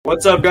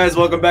What's up, guys?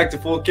 Welcome back to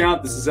Full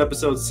Count. This is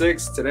episode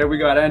 6. Today we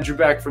got Andrew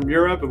back from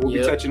Europe, and we'll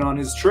be touching on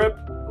his trip,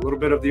 a little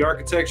bit of the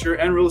architecture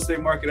and real estate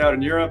market out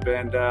in Europe,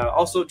 and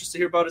also just to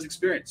hear about his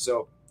experience.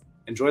 So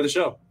enjoy the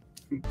show.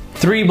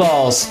 3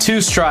 balls,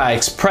 2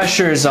 strikes,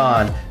 pressure's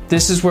on.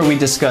 This is where we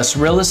discuss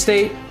real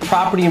estate,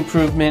 property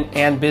improvement,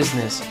 and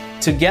business.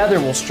 Together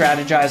we'll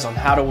strategize on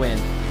how to win.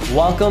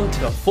 Welcome to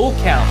the Full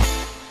Count.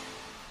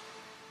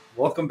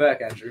 Welcome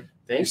back, Andrew.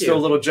 Thank you. Still a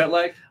little jet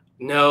lag?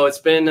 No, it's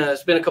been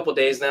a couple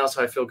days now,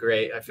 so I feel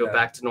great. I feel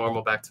back to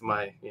normal, back to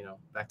my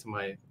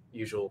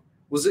usual.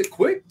 Was it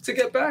quick to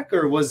get back,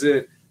 or was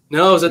it?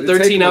 No, it was a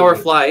 13-hour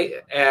flight,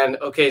 and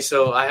okay,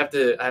 so I have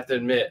to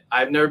admit,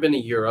 I've never been to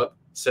Europe,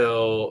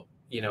 so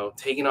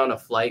taking on a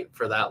flight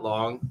for that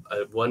long,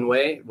 one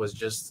way, was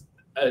just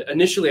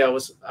initially I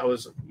was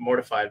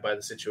mortified by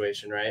the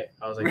situation. Right,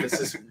 I was like, this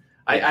is.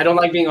 I don't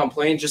like being on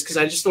planes just because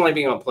I just don't like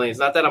being on planes.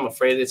 Not that I'm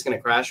afraid it's going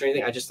to crash or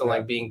anything. I just don't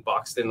like being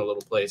boxed in a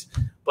little place.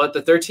 But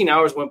the 13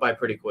 hours went by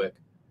pretty quick.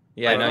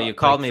 Yeah, no, you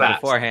called me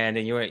beforehand,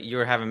 and you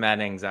were having mad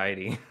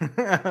anxiety.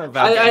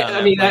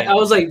 I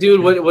was like,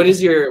 dude, what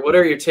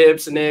are your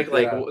tips, Nick?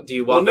 Like, do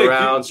you walk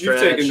around? You've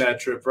taken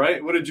that trip,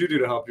 right? What did you do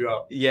to help you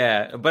out?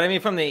 Yeah, but I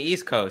mean, from the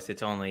East Coast,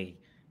 it's only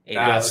 8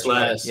 hours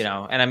less.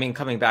 And I mean,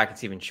 coming back,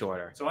 it's even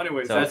shorter. So,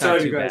 anyways, that's how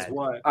you guys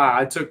went.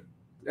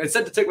 I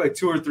said to take like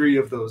 2 or 3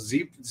 of those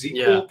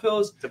Z-Cool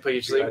pills to put you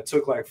to sleep. I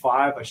took like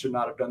 5. I should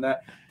not have done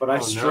that, but I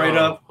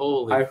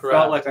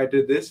felt like I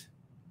did this,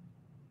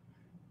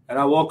 and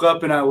I woke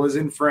up and I was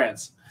in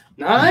France.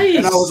 Nice.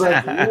 And I was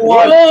like,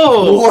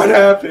 what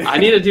happened? I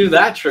need to do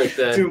that trick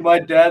then. Dude, my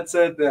dad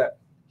said that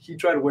he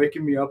tried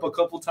waking me up a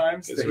couple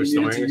times that he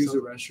needed to use the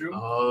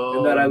restroom,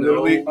 and that I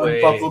literally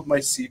unbuckled my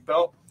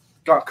seatbelt,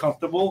 got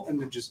comfortable,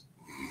 and then just.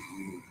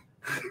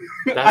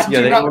 That's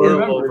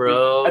horrible,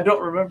 bro. I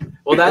don't remember.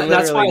 Well,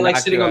 that's why I like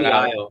sitting on the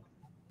aisle.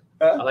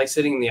 I like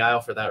sitting in the aisle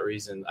for that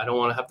reason. I don't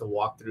want to have to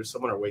walk through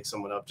someone or wake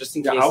someone up, just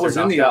in case. I was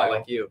in the aisle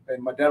like you,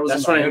 and my dad was.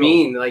 That's what I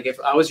mean. Like if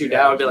I was your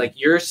dad, I'd be like,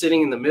 "You're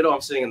sitting in the middle. I'm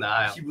sitting in the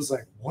aisle." He was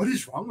like, "What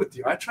is wrong with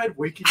you?" I tried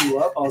waking you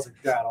up. I was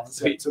like, "Dad,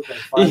 honestly, I took like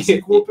 5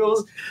 sequel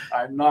pills.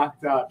 I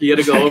knocked out." You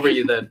got to go over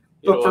you then.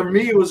 But for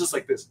me, it was just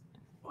like this.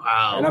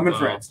 Wow. And I'm in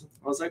France.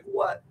 I was like,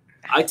 "What?"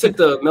 I took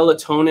the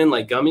melatonin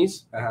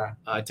gummies. Uh-huh.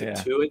 I took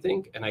 2, I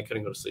think, and I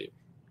couldn't go to sleep.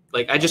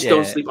 Like I just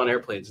don't sleep on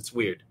airplanes. It's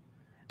weird.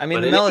 I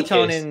mean, the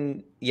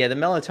melatonin,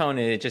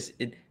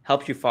 it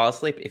helps you fall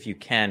asleep if you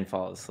can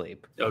fall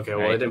asleep. Okay,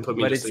 well, it didn't put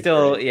me to sleep.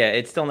 But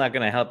it's still not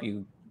going to help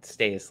you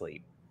stay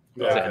asleep.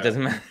 Yeah. So it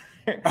doesn't matter.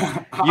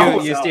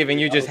 Steven,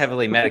 you just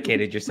heavily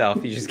medicated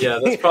yourself. You just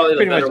that's probably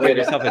pretty much gave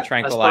yourself a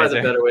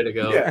tranquilizer. That's probably the better way to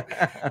go.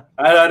 Yeah.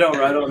 I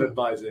don't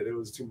advise it. It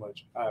was too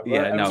much.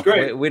 It was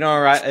great. We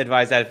don't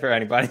advise that for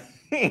anybody.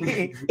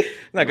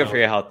 Not good for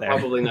your health there.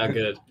 Probably not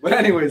good. But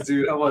anyways,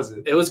 dude, how was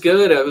it? It was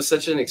good. It was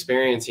such an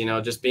experience,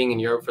 just being in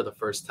Europe for the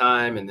first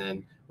time, and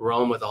then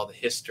Rome with all the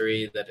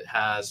history that it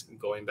has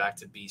going back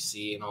to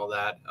BC and all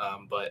that.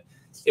 But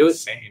it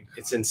was insane.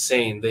 It's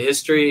insane. The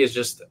history is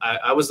just,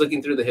 I was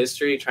looking through the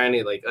history, trying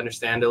to like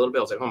understand it a little bit.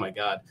 I was like, oh my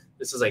God,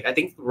 this is like, I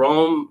think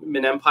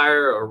Roman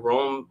Empire or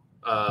Rome,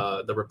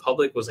 the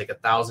Republic was like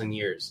 1,000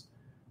 years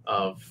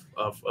of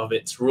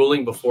its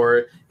ruling before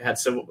it had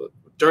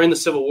during the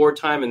Civil War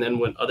time, and then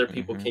when other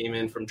people came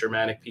in from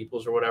Germanic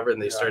peoples or whatever, and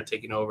they started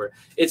taking over.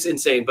 It's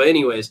insane. But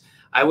anyways,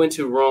 I went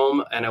to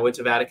Rome and I went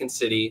to Vatican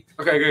City.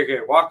 Okay.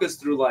 Walk us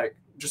through like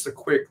just a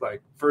quick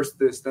like first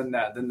this, then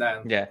that, then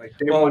that. Yeah. Like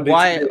day 1,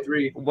 day 2, day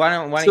 3. Why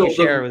don't you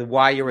share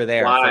why you were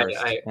there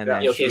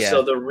first?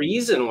 So the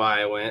reason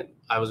why I went,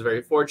 I was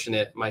very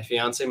fortunate. My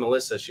fiance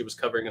Melissa, she was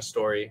covering a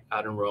story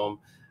out in Rome,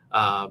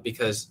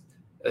 because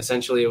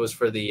essentially it was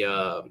for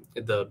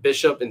the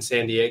bishop in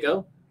San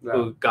Diego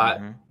who got.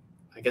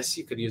 I guess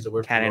you could use the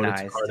word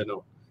canonized.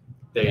 Cardinal.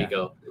 There you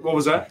go. What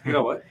was that? You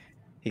know what?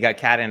 He got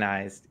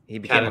canonized. He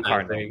became a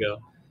cardinal. There you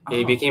go. Yeah,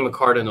 he became a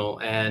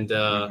cardinal, and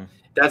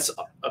that's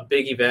a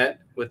big event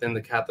within the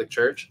Catholic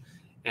Church.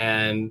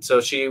 And so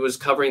she was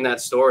covering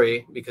that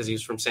story because he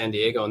was from San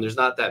Diego, and there's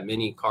not that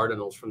many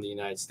cardinals from the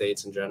United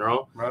States in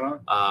general. Right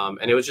on.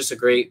 And it was just a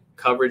great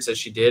coverage that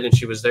she did, and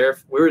she was there.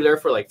 We were there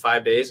for like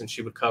 5 days, and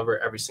she would cover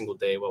every single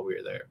day while we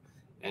were there.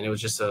 And it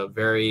was just a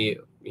very,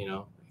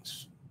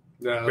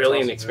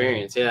 brilliant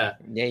experience. Yeah,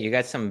 you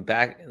got some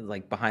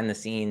behind the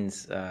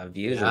scenes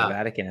views of the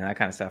Vatican and that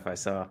kind of stuff. I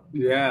saw.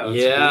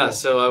 Cool.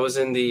 So I was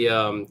in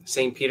the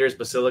St. Peter's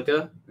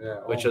Basilica,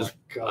 which was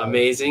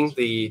amazing.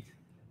 The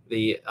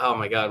oh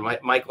my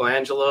God,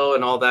 Michelangelo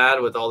and all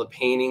that with all the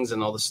paintings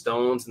and all the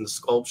stones and the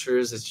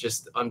sculptures. It's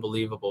just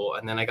unbelievable.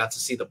 And then I got to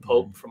see the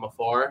Pope from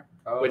afar,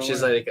 which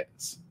is like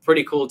it's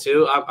pretty cool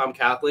too. I'm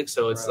Catholic,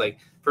 so it's like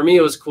for me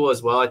it was cool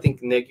as well. I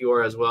think Nick, you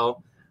are as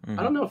well.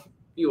 I don't know if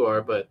you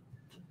are, but.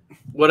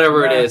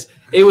 Whatever it is,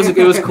 it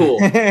was cool.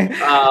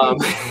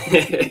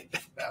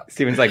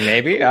 Steven's like,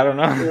 maybe, I don't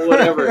know.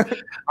 Whatever.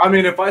 I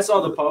mean, if I saw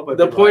the Pope,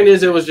 the point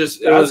is, it was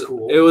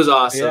cool. It was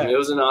awesome. Yeah. It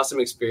was an awesome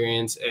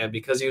experience, and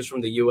because he was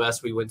from the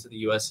U.S., we went to the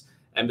U.S.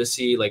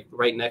 embassy. Like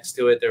right next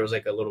to it, there was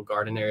like a little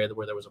garden area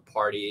where there was a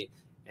party,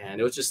 and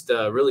it was just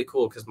really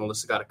cool because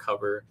Melissa got to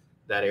cover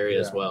that area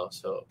as well.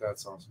 So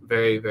that's awesome.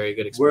 Very, very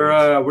good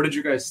experience. Where did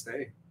you guys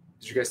stay?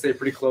 Did you guys stay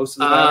pretty close to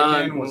the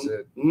Vatican? Was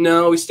it?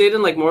 No, we stayed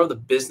in like more of the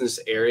business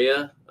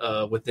area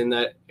within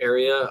that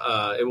area.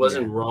 It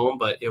wasn't Rome,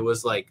 but it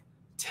was like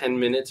 10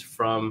 minutes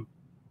from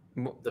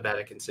the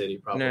Vatican City,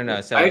 probably.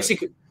 No. So I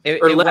actually it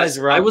was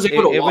Rome. I was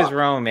able to walk. It was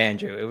Rome,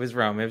 Andrew. It was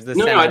Rome. It was the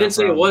No, I didn't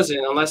say it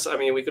wasn't. Unless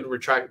we could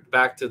retract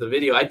back to the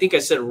video. I think I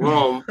said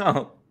Rome.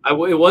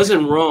 It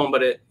wasn't Rome,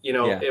 but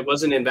it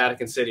wasn't in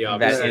Vatican City,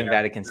 obviously. In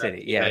Vatican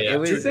City, it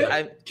was.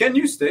 Can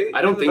you stay?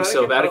 I don't think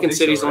so. Vatican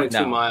City is only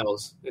 2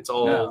 miles. It's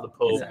all the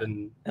Pope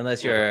and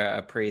unless you're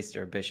a priest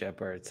or a bishop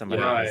or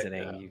somebody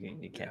visiting,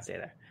 you can't stay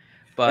there.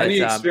 But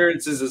any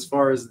experiences as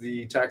far as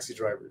the taxi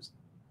drivers?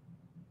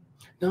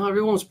 No,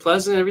 everyone was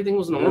pleasant. Everything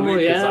was normal.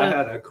 Really? I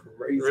had a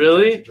crazy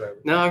taxi driver.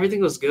 No,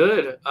 everything was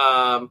good.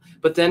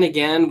 But then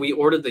again, we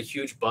ordered the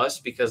huge bus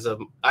because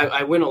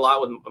I went a lot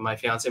with my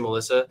fiance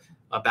Melissa.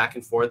 Back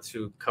and forth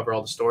to cover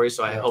all the stories.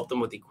 So I helped them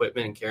with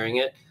equipment and carrying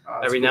it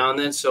every now and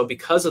then. So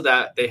because of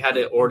that, they had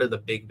to order the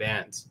big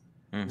vans.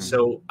 Mm-hmm.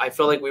 So I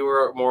felt like we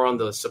were more on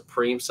the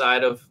supreme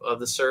side of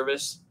the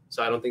service.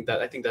 So I think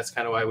that's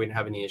kind of why we didn't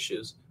have any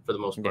issues for the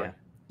most part.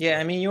 Yeah.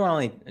 I mean, you were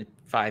only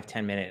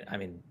 5-10 minute,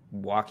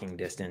 walking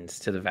distance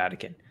to the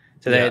Vatican.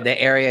 So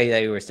the area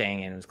that you were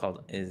staying in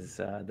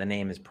the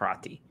name is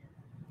Prati.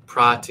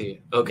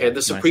 Prati. Okay.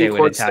 The Supreme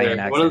Court's there.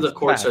 Accents. One of the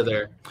courts are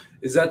there.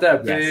 Is that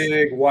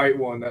big white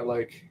one that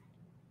like?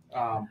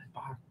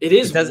 It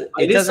is.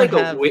 It is like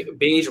a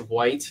beige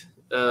white.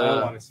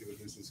 I want to see what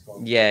this is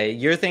called. Yeah,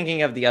 you're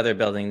thinking of the other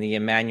building, the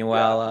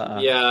Emmanuel.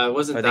 It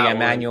wasn't or that the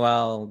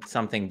Emmanuel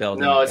something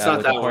building. No, it's not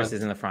with that the one.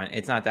 Horses in the front.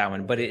 It's not that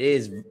one, but it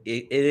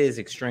is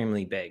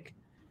extremely big.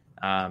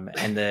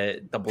 And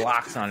the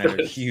blocks on it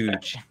are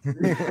huge.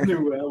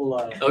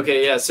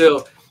 Okay, yeah.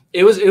 So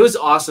it was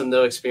awesome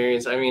though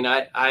experience. I mean,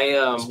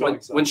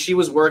 when she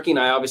was working,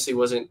 I obviously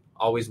wasn't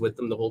always with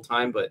them the whole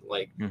time, but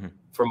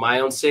for my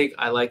own sake,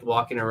 I liked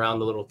walking around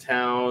the little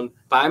town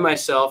by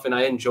myself, and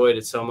I enjoyed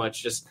it so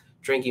much. Just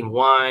drinking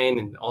wine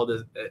and all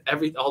the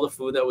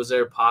food that was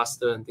there,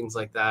 pasta and things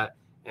like that,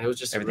 and it was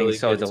just everything's really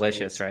so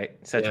delicious, right?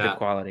 Such good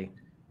quality.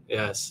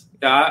 Yes.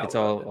 Yeah, it's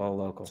all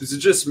local. Is it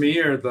just me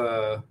or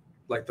the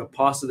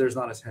pasta there's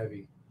not as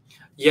heavy?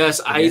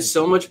 Yes, I ate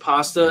so much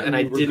pasta and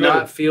I did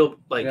not feel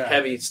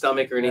heavy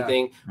stomach or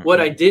anything. Yeah.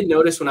 What I did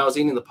notice when I was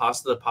eating the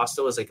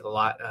pasta was like a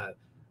lot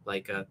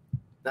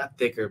not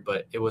thicker,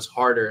 but it was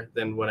harder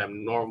than what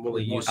I'm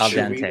normally used to. Al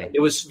dente. It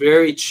was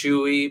very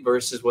chewy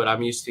versus what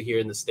I'm used to here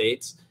in the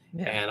States.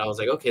 Yeah. And I was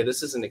like, okay,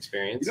 this is an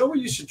experience. You know what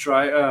you should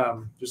try?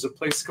 There's a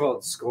place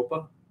called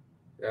Scopa.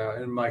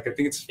 And I think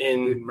it's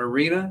in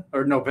Marina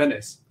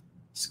Venice.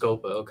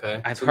 Scopa,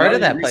 okay. I've heard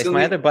of that place.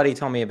 My other buddy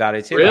told me about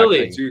it too.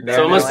 Really? Dude,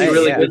 so it must be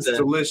really good. It's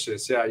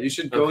delicious. Yeah, you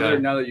should go there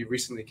now that you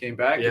recently came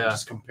back and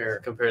just compare.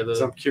 Compare those.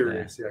 I'm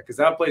curious. Yeah, because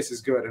that place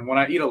is good. And when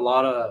I eat a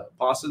lot of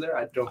pasta there,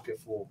 I don't get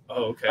full.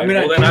 Oh, okay. I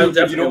mean, then I'll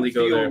definitely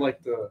go there.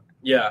 Like the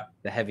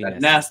heaviness,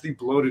 that nasty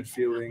bloated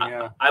feeling.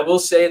 Yeah. I will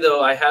say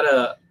though, I had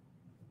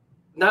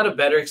not a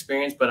better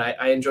experience, but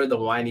I enjoyed the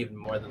wine even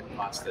more than the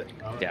pasta.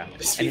 Yeah, and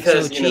it's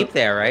so cheap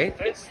there, right?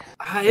 It's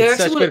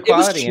such good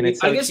quality, and it's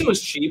so I guess cheap. It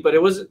was cheap, but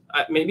it was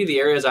maybe the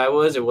areas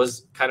it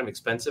was kind of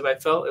expensive. I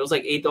felt it was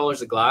like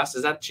 $8 a glass.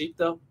 Is that cheap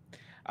though?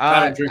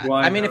 Drink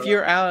wine. I mean, if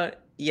you're out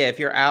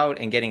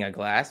and getting a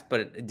glass,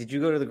 but did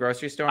you go to the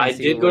grocery store? I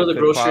did go to the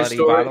grocery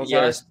store.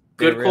 Yes,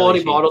 good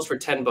quality bottles for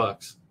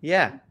 $10.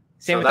 Yeah,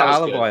 same with the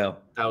olive oil.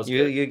 That was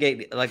you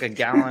get like a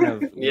gallon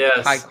of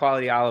high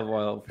quality olive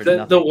oil for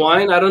nothing. The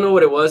wine, I don't know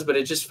what it was, but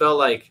it just felt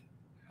like,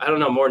 I don't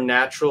know, more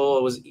natural.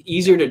 It was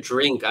easier to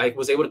drink. I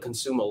was able to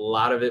consume a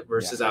lot of it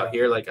versus out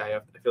here. Like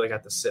I feel like I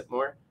have to sip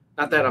more.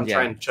 Not that I'm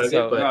trying to chug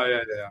it, but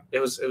it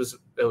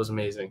was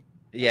amazing.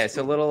 Yeah.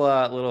 So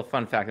little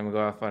fun fact. I'm gonna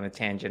go off on a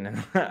tangent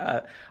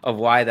of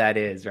why that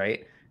is,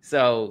 right?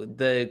 So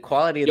the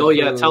quality of the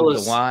food,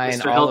 the wine,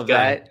 Mr. all of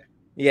that,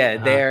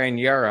 there in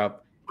Europe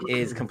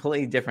is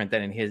completely different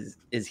than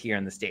is here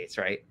in the States,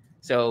 right?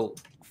 So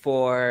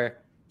for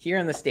here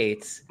in the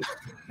States,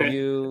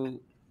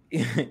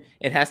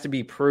 it has to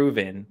be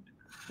proven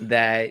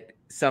that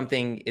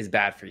something is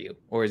bad for you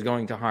or is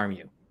going to harm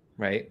you,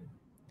 right?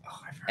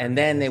 And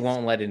then they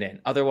won't let it in.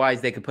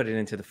 Otherwise, they could put it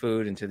into the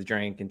food, into the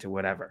drink, into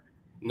whatever.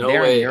 No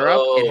way. In Europe,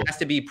 it has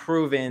to be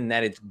proven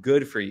that it's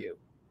good for you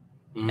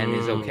and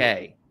is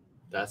okay.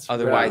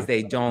 Otherwise,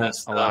 they don't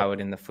allow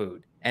it in the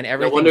food. And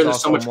everything. No wonder is there's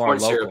also so much more corn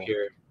local. syrup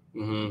here.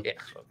 Mm-hmm. Yeah.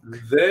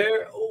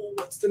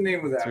 What's the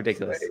name of that? It's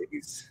ridiculous.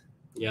 Place?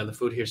 Yeah, the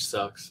food here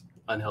sucks.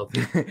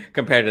 Unhealthy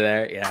compared to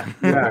there. Yeah.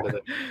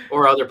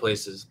 Or other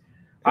places.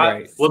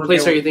 Right. What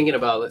place are you thinking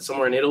about?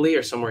 Somewhere in Italy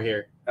or somewhere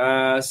here?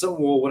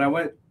 When I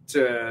went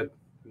to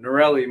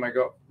Norelli, my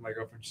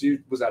girlfriend, she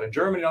was out in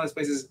Germany and all these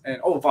places, and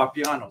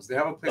Vapiano's. They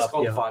have a place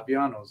called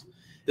Vapiano's.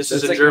 This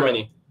is in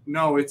Germany.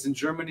 No, it's in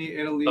Germany,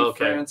 Italy,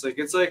 France.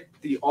 It's like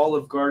the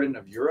Olive Garden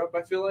of Europe,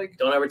 I feel like.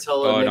 Don't ever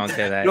tell them. Oh, don't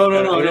say that. No.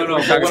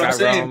 What I'm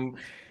saying,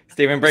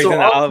 Steven breaks in the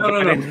Olive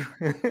Garden.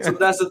 No. So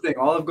that's the thing.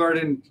 Olive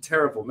Garden,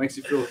 terrible. Makes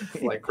you feel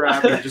like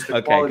crap. And just the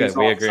Okay, quality good.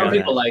 We agree Some on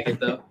people that. like it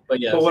though, but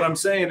yes. But what I'm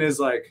saying is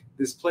like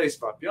this place,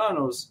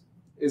 Vapiano's,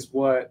 is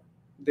what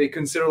they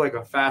consider like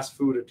a fast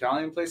food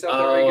Italian place out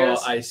there, I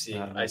guess. I see.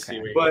 Oh, I see.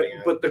 okay. Where you're getting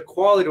at. But the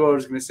quality, what I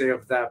was going to say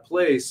of that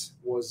place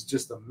was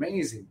just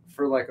amazing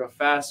for like a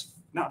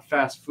not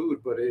fast food,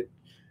 but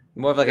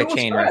More of like a was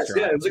chain fast.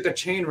 restaurant. Yeah, it was like a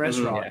chain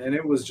restaurant, yeah. and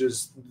it was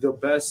just the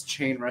best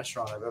chain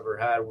restaurant I've ever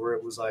had. Where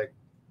it was like,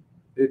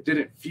 it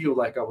didn't feel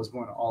like I was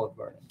going to Olive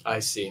Garden. I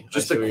see.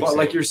 Just I see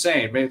like you're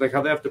saying, maybe like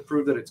how they have to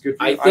prove that it's good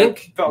for you. I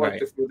think. felt Right.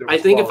 like the food there I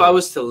was think if I quality.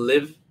 was to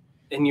live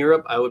in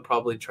Europe, I would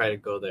probably try to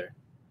go there.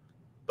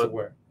 To But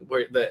where?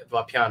 where the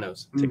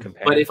Vapiano's. To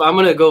compare. But if I'm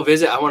gonna go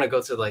visit, I want to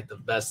go to like the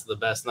best of the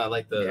best, not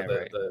like the Yeah,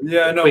 right.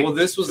 Yeah, the no. quick Well,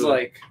 this was food.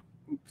 like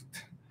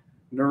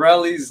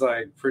Norelli's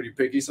like pretty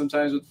picky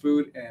sometimes with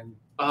food, and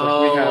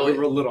like, we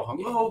were a little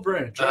hungry. Oh,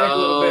 Brent, try a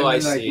little bit. Oh, And I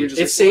then, like, see. we're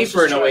just It's like, let's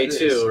safer just in a try way this.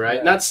 too, right?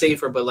 Yeah. Not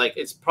safer, but like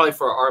it's probably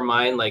for our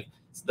mind. Like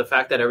the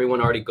fact that everyone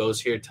already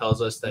goes here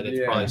tells us that it's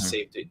Yeah. probably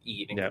safe to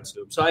eat and Yeah.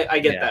 consume. So I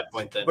get Yeah. that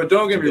point then. But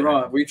don't get me Good.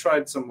 wrong, we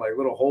tried some like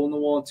little hole in the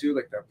wall too,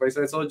 like that place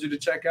I told you to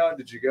check out.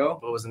 Did you go?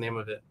 What was the name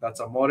of it? That's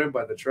Amore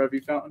by the Trevi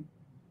Fountain.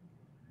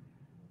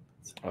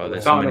 Oh,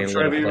 there's Fountain so of many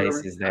little Trevi or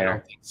whatever? places I there.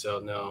 don't think so.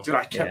 No. Dude,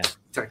 I kept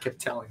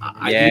telling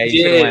you. Yeah, you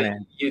you should've went did.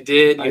 in. You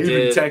did. I You even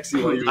did. text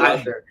you while you were I-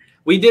 out there.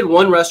 We did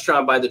one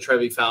restaurant by the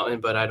Trevi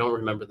Fountain, but I don't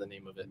remember the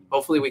name of it.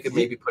 Hopefully, we could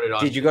maybe put it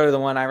on. Did you go to the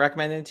one I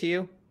recommended to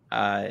you?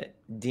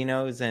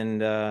 Dino's and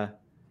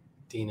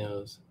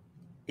Dino's?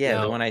 yeah,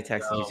 No, the one I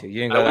texted you no. to.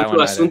 You didn't I go went that to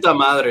one. either. Asunta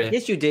Madre.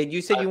 Yes, you did.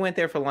 You said you went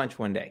there for lunch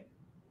one day.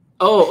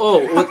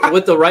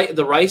 With the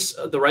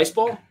rice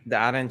ball. The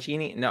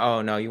arancini?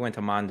 No, you went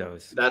to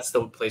Mondo's. That's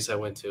the place I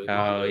went to.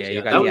 Oh, yeah,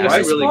 you got that the was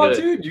Rice really ball, good.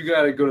 dude, you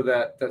got to go to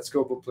that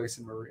Scopo place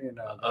in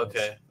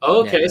Okay.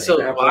 Yeah, So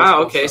they have wow.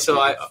 those Okay. So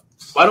stuff.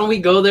 why don't we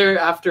go there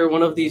after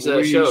one of these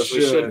shows?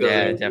 We should go.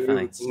 Yeah, there.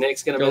 definitely.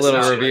 Nick's gonna Do a miss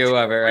little out. review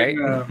of it,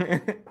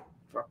 right?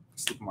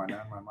 Slip my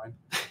mind.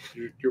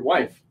 Your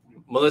wife,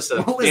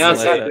 Melissa,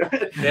 Melissa.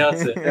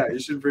 Fiance. Yeah, you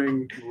should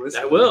bring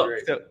Melissa. I will.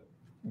 Great. So,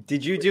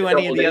 did you do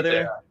any of the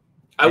other?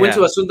 I went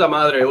to Yeah. Asunta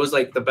Madre. It was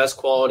like the best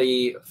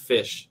quality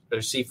fish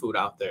or seafood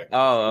out there.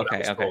 Oh, What I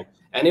was okay. told.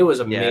 And it was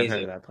Yeah, I've heard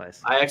amazing. of that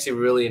place. I actually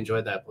really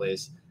enjoyed that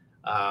place.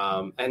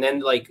 And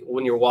then like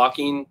when you're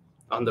walking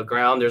on the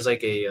ground, there's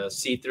like a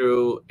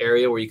see-through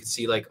area where you can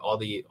see like all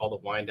the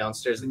wine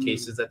downstairs, the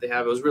cases that they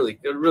have. It was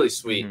really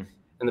sweet, Mhm.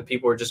 and the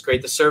people were just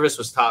great. The service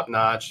was top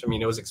notch. I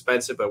mean, it was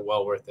expensive but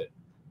well worth it.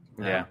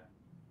 Yeah.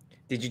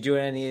 Did you do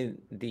any of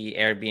the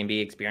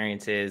Airbnb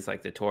experiences,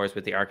 like the tours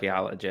with the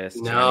archaeologists?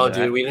 or any No, of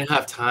that? dude, we didn't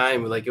have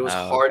time. Like it was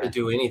Oh, hard okay. to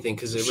do anything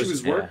because it She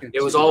was working.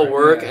 it was too, all right?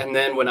 work. Yeah. And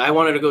then when I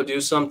wanted to go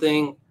do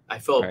something, I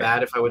felt Right.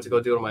 bad if I went to go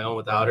do it on my own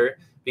without her.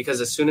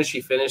 Because as soon as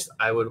she finished,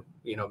 I would,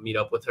 meet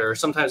up with her.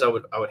 Sometimes I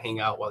would hang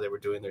out while they were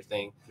doing their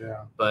thing.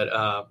 Yeah. But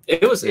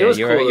it was Yeah,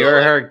 cool. though.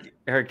 you're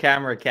her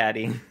camera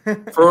caddy.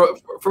 For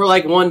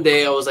like one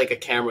day, I was like a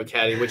camera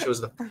caddy, which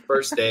was the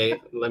first day.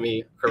 Let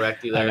me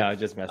correct you I there. know,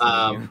 just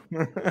messing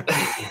with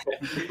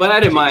you. But I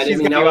didn't mind. She's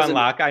I mean, got I you wasn't-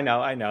 on lock. I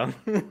know.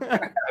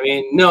 I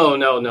mean,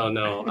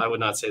 no. I would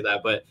not say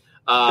that. But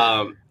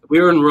we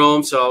were in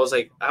Rome, so I was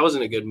like, I was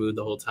in a good mood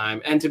the whole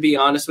time. And to be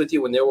honest with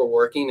you, when they were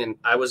working and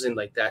I was in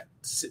like that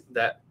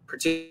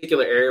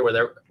particular area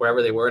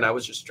wherever they were, and I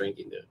was just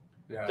drinking, dude.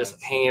 Yeah.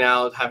 Just hanging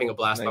out, having a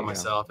blast There by you go.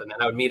 myself. And then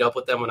I would meet up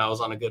with them when I was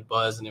on a good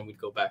buzz, and then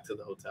we'd go back to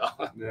the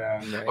hotel.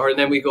 Yeah. Right. Or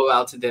then we go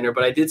out to dinner.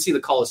 But I did see the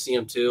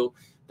Colosseum too.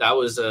 That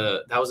was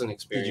an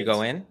experience. Did you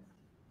go in?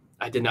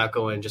 I did not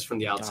go in, just from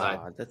the outside.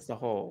 Oh, that's the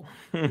whole.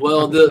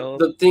 Well,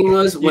 the thing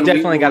was, you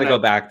definitely got to go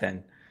back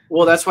then.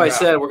 Well, that's why I Yeah.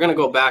 said we're gonna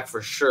go back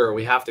for sure.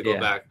 We have to go Yeah.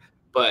 back.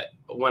 But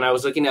when I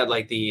was looking at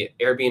like the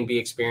Airbnb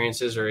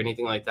experiences or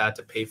anything like that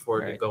to pay for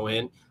it to Right. go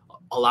in,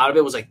 a lot of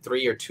it was like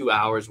 3 or 2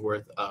 hours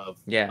worth of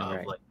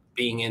Right. like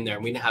being in there,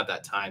 and we didn't have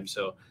that time.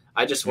 So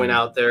I just went Mhm.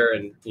 out there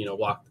and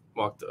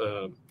walked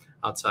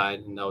outside,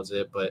 and that was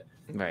it. But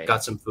Right.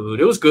 got some food.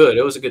 It was good.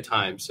 It was a good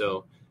time.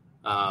 So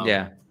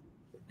Yeah.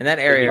 And that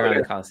area Yeah. around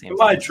the Coliseum.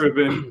 Am I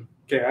tripping?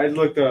 Okay, I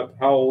looked up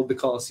how old the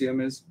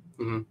Colosseum is.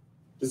 Mhm.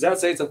 Does that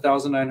say it's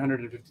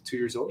 1,952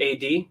 years old?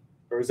 AD,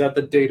 Or is that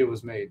the date it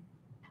was made?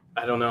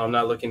 I don't know. I'm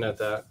not looking at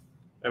that.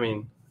 I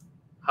mean,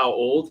 how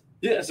old?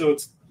 Yeah, so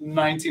it's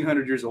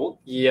 1,900 years old.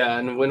 Yeah,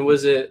 and when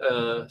was it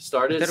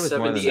started? I thought it was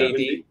more than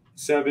 70 AD.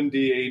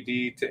 70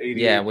 AD to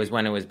 80. Yeah, it was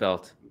when it was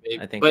built.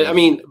 I think But it I was-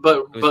 mean, but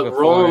It was but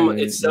before Rome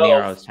Nero's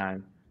itself.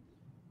 time.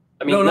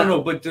 I mean,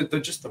 no, but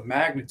just the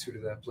magnitude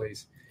of that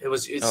place. It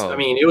was. It's. Oh, I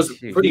mean, it was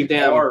shoot. pretty The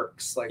damn.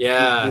 arcs, like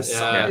Yeah, the yeah.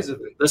 size of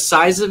it. The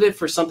size of it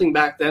for something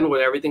back then,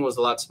 where everything was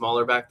a lot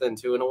smaller back then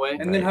too, in a way.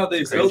 And then how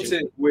they It's built crazy.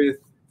 it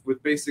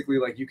with basically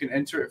like you can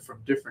enter it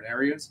from different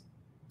areas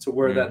to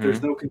where that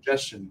there's no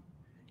congestion.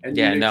 And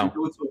if you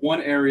go to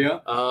one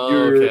area,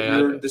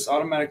 this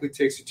automatically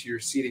takes you to your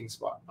seating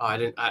spot. Oh, I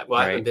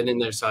haven't been in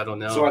there, so I don't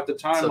know. So at the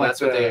time, like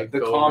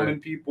the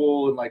common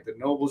people and like the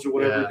nobles or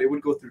whatever, they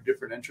would go through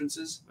different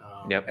entrances.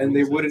 And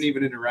they wouldn't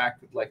even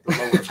interact with like the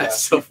lower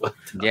class people.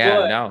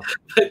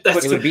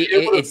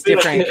 It's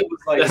different.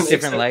 It's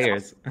different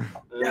layers.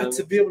 Yeah,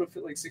 to be able to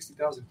fit like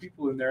 60,000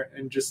 people in there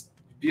and just.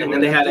 And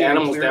then they had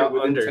animals down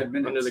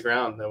under the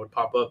ground that would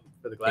pop up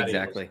for the gladiators.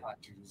 Exactly.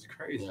 Dude, it's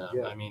crazy.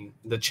 Yeah. I mean,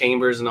 the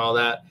chambers and all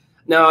that.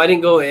 No, I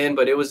didn't go in,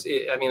 but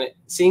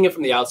seeing it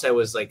from the outside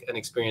was like an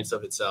experience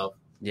of itself.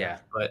 Yeah.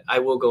 But I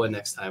will go in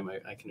next time,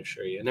 I can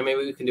assure you. And then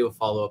maybe we can do a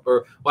follow-up.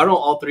 Or why don't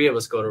all three of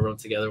us go to Rome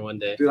together one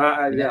day? Dude,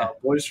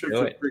 boys trip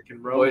to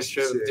freaking Rome. Boys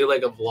trip, do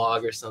like a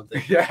vlog or something.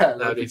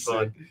 That'd be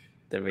fun.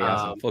 That'd be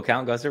awesome. Full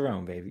count goes to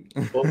Rome, baby.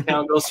 Full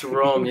count goes to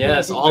Rome.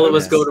 Yes, all of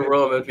us go to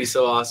Rome. It would be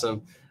so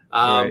awesome.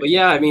 But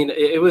yeah, I mean,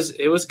 it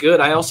was good.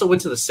 I also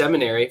went to the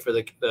seminary for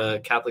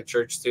the Catholic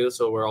Church too,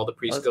 so where all the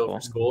priests go for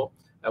school.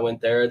 I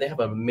went there. They have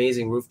an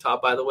amazing rooftop,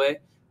 by the way.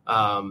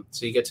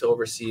 So you get to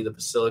oversee the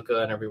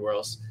basilica and everywhere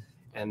else.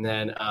 And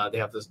then they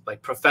have this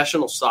like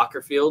professional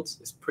soccer fields.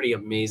 It's pretty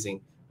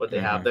amazing what they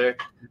have there,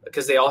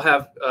 because they all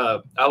have.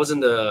 I was in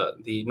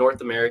the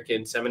North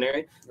American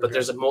seminary, but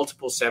there's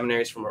multiple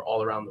seminaries from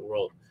all around the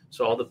world.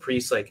 So all the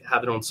priests like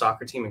have their own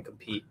soccer team and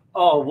compete.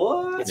 Oh,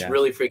 what? It's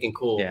really freaking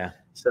cool. Yeah.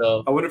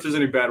 So I wonder if there's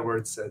any bad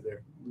words said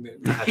there.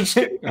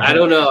 I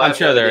don't know. I'm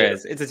sure there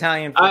is. It's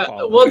Italian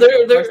football.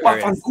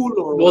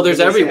 There's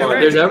everyone.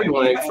 There's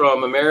everyone, like,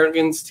 from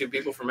Americans to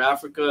people from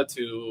Africa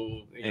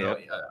to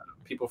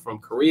people from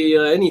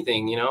Korea,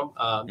 anything.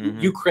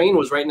 Ukraine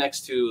was right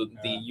next to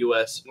the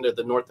U.S.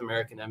 the North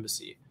American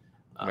embassy,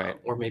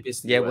 or maybe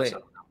it's the U.S.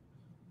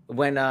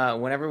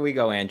 Whenever we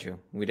go, Andrew,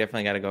 we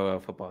definitely got to go to a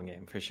football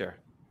game for sure.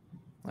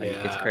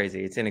 It's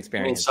crazy. It's an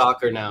experience.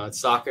 Soccer now. It's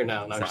soccer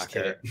now. No, I'm just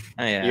kidding.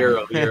 Oh, yeah.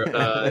 Euro.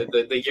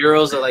 The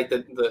euros are like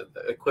the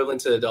equivalent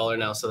to the dollar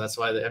now. So that's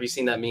why. Have you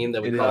seen that meme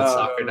that we call it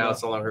soccer now?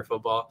 It's no longer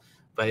football,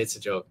 but it's a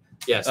joke.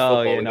 Yes.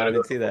 Oh, yeah. No, I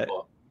didn't see that.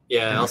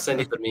 Yeah, I'll send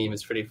you the meme.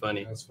 It's pretty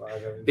funny. That's fine.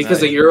 Because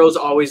the euro's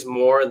always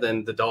more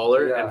than the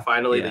dollar, and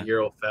finally the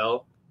euro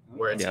fell,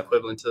 where it's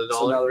equivalent to the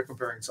dollar. So now they're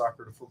comparing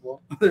soccer to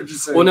football. They're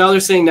just saying, now they're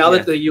saying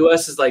that the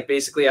U.S. is like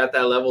basically at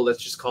that level,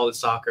 let's just call it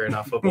soccer and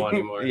not football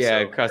anymore.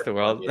 Across the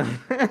world.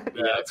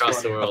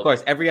 Across the world. Of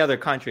course, every other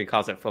country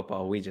calls it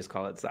football. We just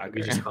call it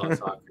soccer.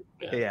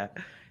 Yeah.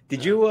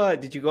 Did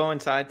you go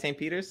inside St.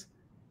 Peter's?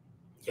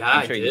 Yeah,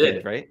 I'm sure you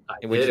did. Right?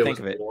 What did you think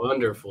of it?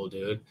 Wonderful,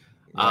 dude.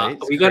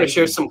 We got to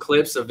share some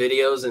clips of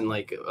videos and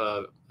like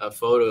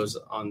photos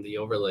on the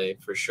overlay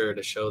for sure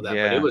to show that.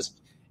 But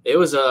it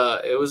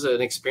was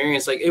an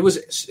experience. Like, it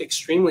was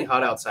extremely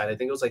hot outside. I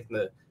think it was like in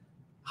the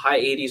high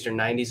 80s or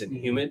 90s and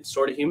humid,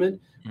 sort of humid.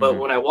 But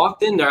when I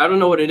walked in there, I don't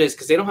know what it is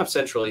because they don't have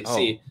central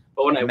AC.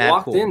 But when I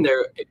walked in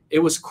there, it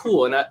was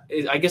cool. And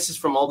I guess it's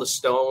from all the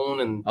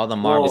stone and all the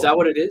marble. Is that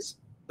what it is?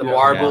 The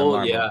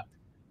marble. Yeah.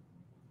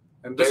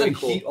 And doesn't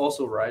heat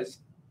also rise?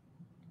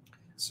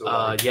 So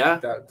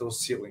those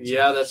ceilings.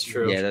 Yeah, that's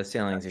true. Yeah, those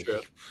ceilings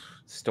are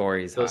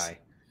stories high.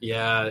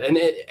 Yeah, and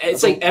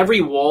it's like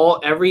every wall,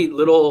 every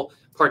little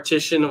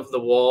partition of the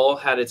wall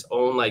had its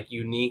own like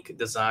unique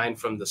design,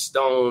 from the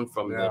stone,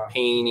 from the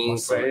painting,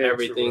 from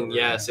everything.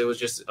 Yes, it was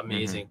just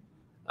amazing.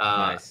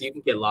 Nice. You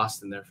can get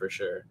lost in there for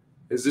sure.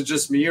 Is it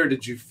just me, or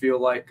did you feel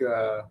like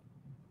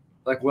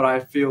what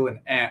I feel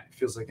an ant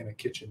feels like in a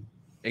kitchen?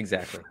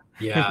 Exactly.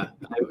 Yeah,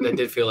 I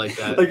did feel like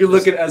that. Like you're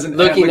looking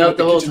up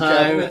the whole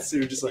time. So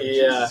you're just like,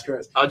 Jesus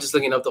Christ. I was just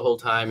looking up the whole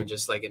time and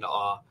just like in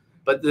awe.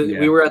 But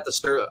we were at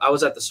I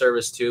was at the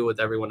service too with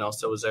everyone else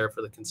that was there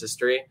for the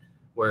consistory,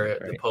 where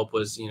the Pope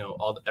was.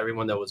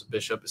 Everyone that was a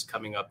bishop is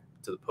coming up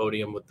to the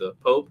podium with the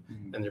Pope,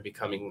 and they're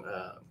becoming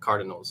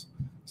cardinals.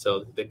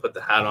 So they put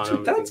the hat on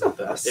them. That's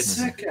a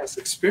sick ass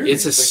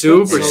experience. It's a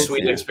super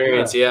sweet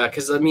experience,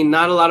 because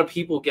not a lot of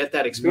people get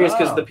that experience,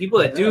 because the people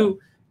that do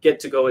get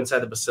to go inside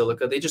the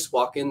basilica, they just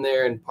walk in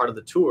there and part of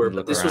the tour.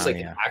 But this was like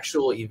an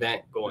actual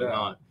event going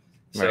on.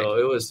 So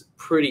it was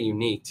pretty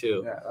unique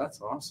too. Yeah, that's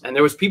awesome. And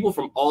there was people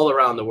from all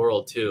around the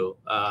world too,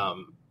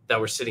 that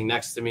were sitting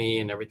next to me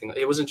and everything.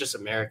 It wasn't just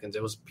Americans;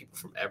 it was people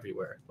from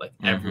everywhere, like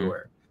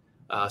everywhere,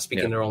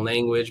 speaking their own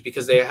language,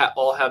 because they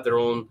all have their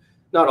own.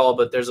 Not all,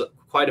 but there's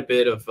quite a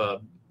bit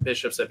of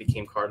bishops that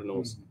became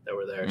cardinals that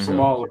were there. From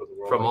all over the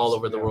world. From all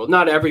over the world.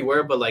 Not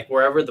everywhere, but like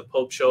wherever the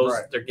Pope chose,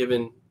 they're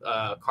given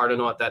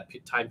cardinal at that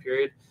time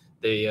period.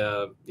 They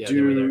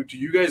do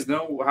you guys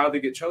know how they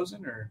get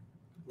chosen, or?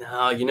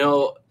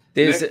 No,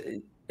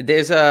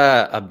 there's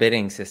a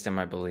bidding system,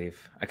 I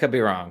believe. I could be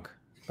wrong,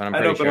 but I'm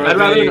pretty sure.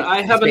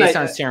 It's based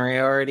on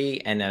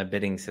seniority and a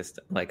bidding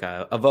system, like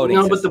a voting.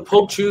 No, system. but the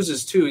Pope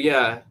chooses too.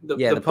 Yeah,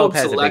 the Pope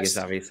has selects,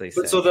 the biggest,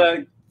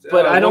 obviously.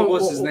 But I don't.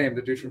 What's his name?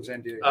 The dude from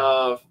San Diego.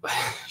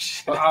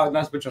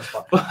 Not put you on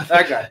spot.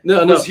 That guy.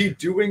 No. Was he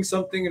doing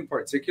something in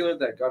particular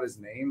that got his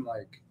name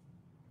like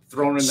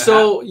thrown in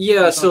the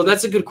hat? So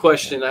that's a good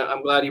question.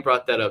 I'm glad you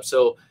brought that up.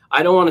 So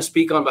I don't want to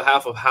speak on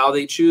behalf of how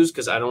they choose,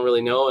 because I don't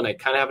really know, and I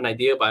kind of have an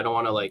idea, but I don't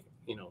want to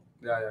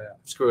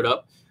screw it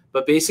up.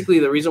 But basically,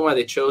 the reason why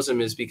they chose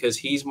him is because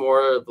he's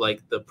more of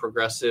like the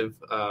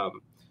progressive.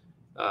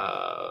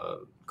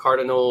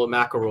 Cardinal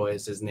McElroy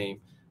is his name.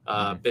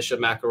 Bishop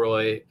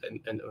McElroy,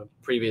 and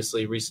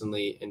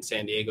recently in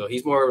San Diego.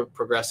 He's more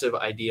progressive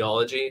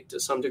ideology to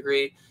some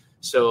degree.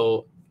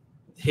 So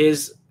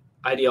his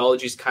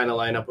ideologies kind of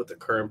line up with the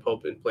current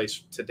pope in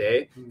place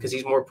today because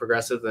he's more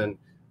progressive than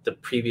the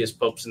previous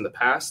popes in the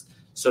past.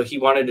 So he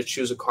wanted to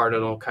choose a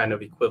cardinal kind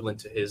of equivalent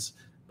to his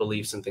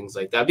beliefs and things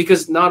like that,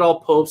 because not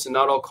all popes and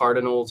not all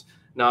cardinals,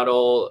 not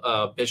all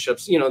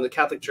bishops, in the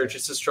Catholic Church,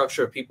 it's a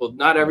structure of people.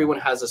 Not everyone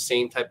has the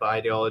same type of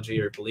ideology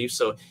or belief.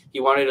 So he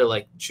wanted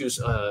to choose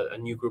a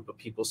new group of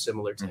people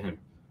similar to him.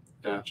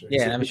 Gotcha.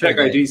 Yeah, so I'm sure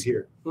check IDs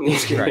here.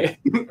 Right.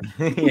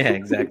 Yeah,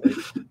 exactly.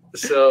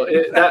 So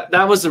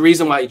that was the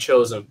reason why he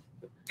chose him.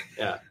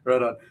 Yeah.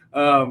 Right on.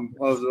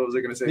 What was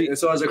I going to say?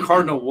 So as a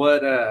cardinal,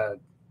 what, I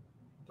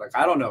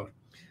don't know.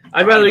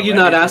 I'd rather you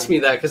not ask me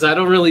that because I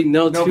don't really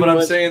know too much. No, but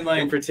I'm saying,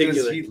 in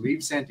particular. Does he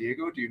leave San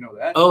Diego? Do you know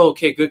that? Oh,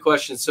 okay. Good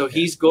question. So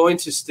he's going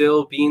to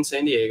still be in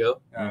San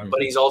Diego,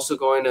 but he's also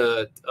going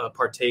to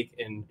partake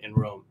in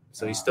Rome.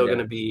 So he's still going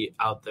to be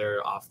out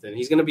there often.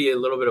 He's going to be a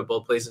little bit of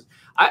both places.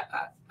 I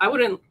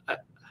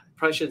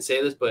probably shouldn't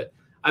say this, but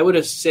I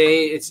would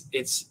say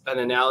it's an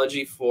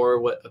analogy for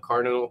what a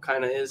cardinal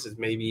kind of is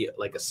maybe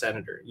like a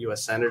senator,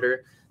 U.S.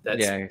 senator.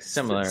 That's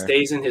similar.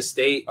 Stays in his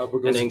state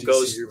and then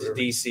goes to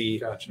DC.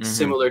 Gotcha.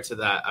 Similar to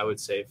that, I would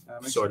say,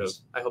 sort of.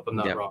 I hope I'm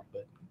not wrong,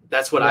 but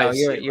that's what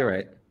You're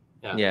right.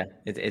 Yeah,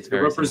 it's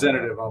very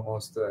representative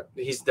almost.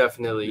 He's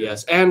definitely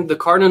yes. And the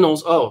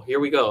Cardinals. Oh, here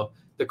we go.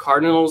 The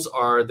Cardinals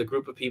are the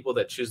group of people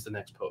that choose the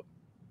next pope.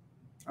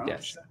 Oh,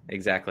 yes,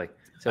 exactly.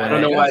 So I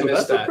don't know why I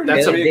missed that.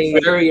 That's a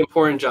very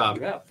important job.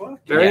 Yeah,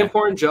 very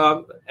important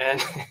job,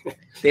 and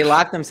they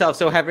lock themselves.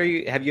 So have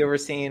you ever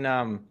seen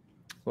the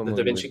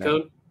Da Vinci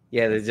Code?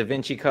 Yeah, the Da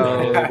Vinci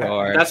Code,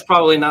 or that's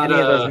probably not any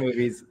of those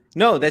movies.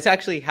 No, that's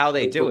actually how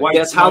they do it.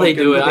 That's how they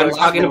do it. I'm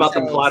talking about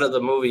the plot of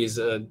the movies,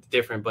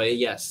 different, but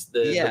yes,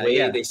 the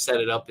way they set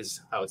it up is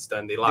how it's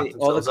done. They lock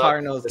themselves all the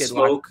cardinals up. The get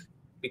smoke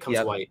becomes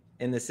white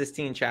in the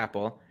Sistine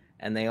Chapel,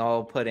 and they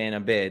all put in a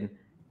bid,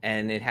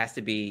 and it has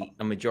to be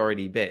a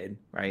majority bid,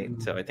 right?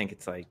 So I think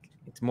it's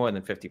more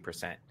than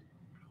 50%.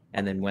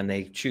 And then when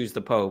they choose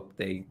the Pope,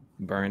 they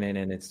burn it,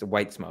 and it's the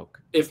white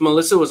smoke. If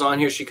Melissa was on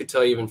here, she could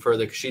tell you even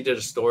further because she did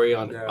a story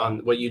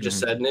on what you just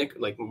said, Nick,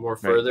 more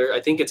further. Right.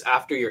 I think it's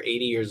after you're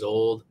 80 years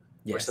old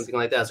or something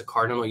like that. As a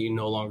cardinal, you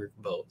no longer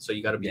vote, so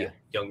you got to be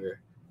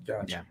younger.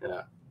 Gotcha.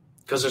 Yeah,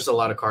 because there's a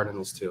lot of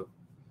cardinals too.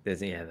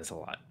 There's a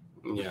lot.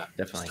 Yeah,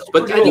 definitely.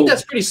 But I think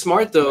that's pretty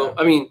smart, though. Yeah.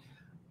 I mean,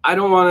 I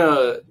don't want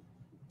to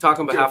talk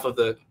on behalf of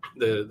the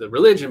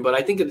religion, but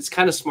I think it's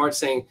kind of smart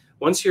saying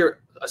once you're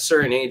a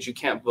certain age, you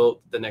can't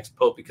vote the next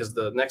pope because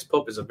the next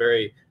pope is a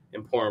very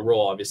important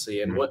role,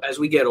 obviously. And as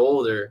we get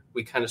older,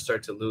 we kind of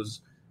start to lose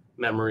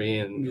memory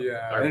and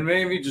and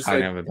maybe just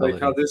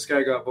like how this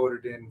guy got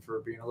voted in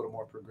for being a little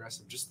more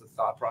progressive. Just the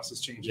thought process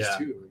changes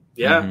too.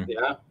 Yeah.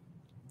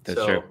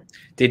 That's true.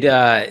 Did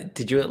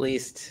you at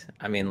least,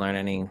 learn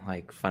any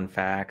fun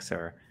facts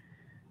or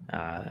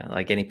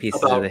any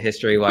pieces of the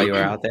history while you were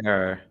out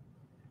there, or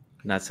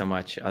not so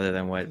much, other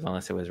than what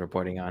Melissa was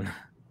reporting on?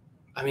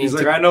 He's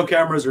I know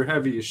cameras are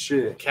heavy as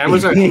shit.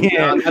 Cameras are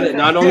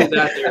not only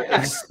that, they're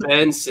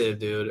expensive,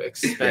 dude.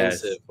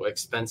 Expensive. Well,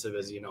 expensive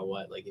as you know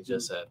what, like you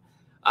just said.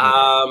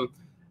 No,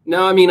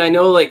 I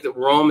know the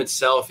Rome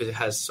itself, it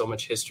has so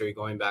much history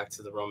going back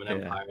to the Roman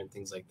Empire and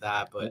things like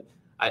that. But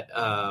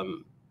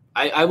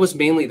I was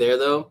mainly there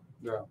though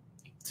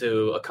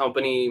to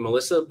accompany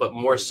Melissa, but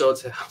more so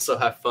to also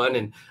have fun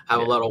and have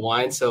a lot of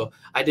wine. So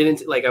I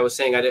didn't, like I was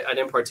saying, I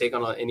didn't partake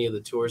on any of the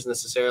tours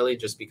necessarily,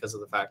 just because of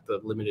the fact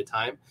of limited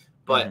time.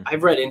 But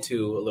I've read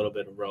into a little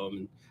bit of Rome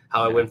and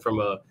how I went from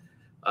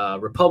a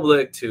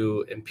republic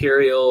to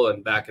imperial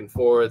and back and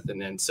forth,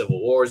 and then civil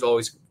wars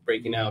always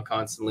breaking out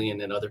constantly, and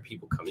then other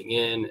people coming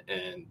in,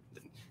 and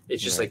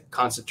it's just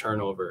constant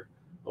turnover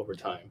over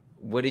time.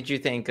 What did you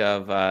think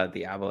of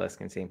the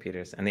obelisk in St.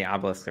 Peter's and the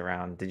obelisks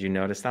around? Did you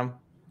notice them?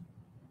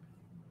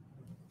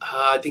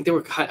 I think they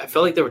were. I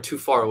felt like they were too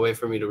far away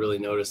for me to really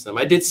notice them.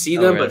 I did see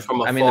them, but from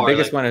afar. The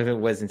biggest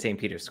one was in St.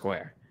 Peter's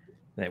Square,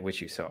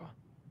 which you saw.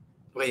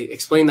 Wait,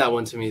 explain that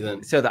one to me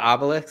then. So the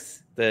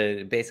obelisks,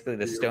 basically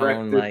the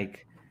stone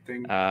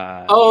thing.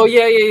 Oh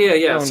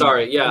yeah. Stone,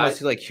 sorry, yeah.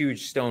 Almost like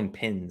huge stone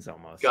pins,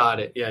 almost. Got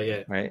it.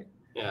 Yeah. Right.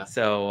 Yeah.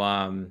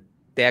 So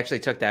they actually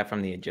took that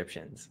from the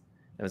Egyptians.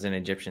 It was an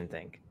Egyptian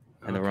thing,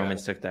 and the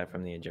Romans took that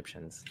from the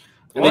Egyptians.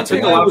 And they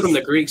took a lot from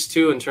the Greeks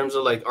too, in terms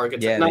of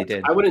architecture. Yeah, they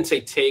did. I wouldn't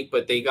say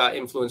but they got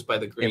influenced by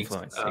the Greeks.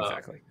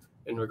 Exactly.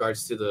 In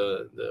regards to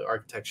the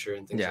architecture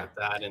and things like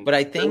that. And but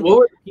I think what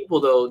were the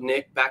people though,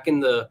 Nick, back in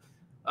the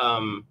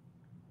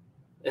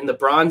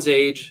Bronze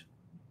Age?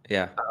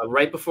 Yeah.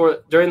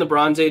 During the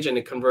Bronze Age, and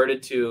it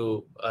converted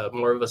to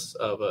more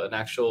of an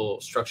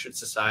actual structured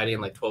society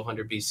in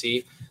 1200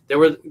 BC.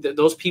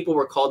 Those people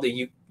were called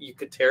the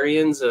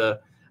Eucatarians.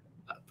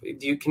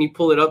 Can you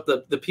pull it up?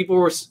 The people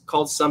were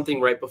called something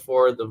right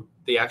before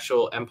the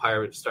actual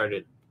empire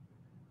started.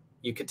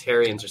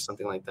 Eucatarians or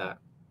something like that.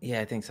 Yeah,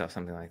 I think so.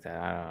 Something like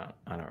that.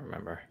 I don't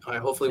remember. All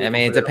right, hopefully, I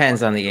mean, it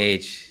depends on the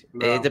age.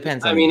 It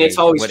depends. I on mean, the it's age,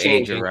 always what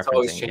changing. age you're It's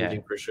always referencing,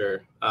 changing for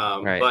sure.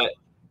 Right. But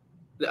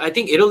I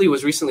think Italy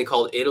was recently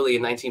called Italy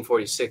in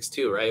 1946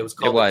 too, right? It was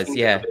called the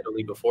Kingdom of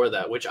Italy before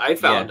that, which I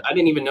found. I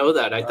didn't even know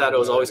that. I thought it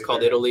was always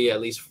called Italy,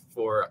 at least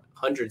for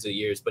hundreds of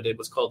years, but it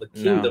was called the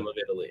Kingdom of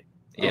Italy.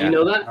 Yeah. You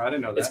know that? I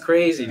didn't know that. It's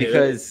crazy, dude.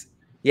 Because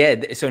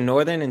so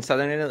northern and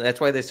southern Italy, that's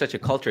why there's such a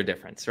culture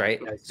difference,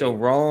 right? So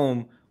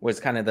Rome was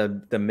kind of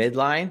the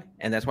midline,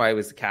 and that's why it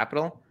was the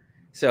capital.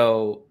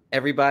 So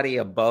everybody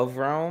above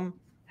Rome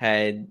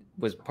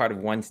was part of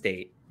one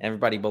state.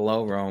 Everybody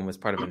below Rome was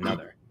part of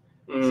another.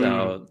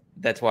 So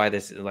that's why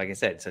this, like I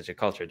said, such a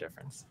culture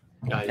difference.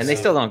 And they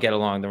still don't get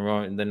along,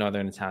 the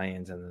northern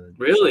Italians and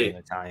the southern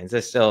Italians.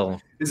 They're still.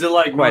 Is it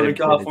like Northern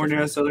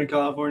California, Southern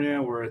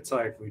California, where it's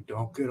like we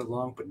don't get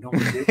along, but no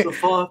one gives a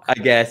fuck? I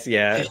guess,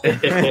 yeah.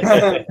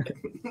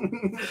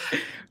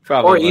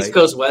 Probably. Or East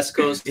Coast, West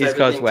Coast. East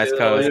Coast, West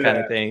Coast kind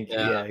of thing.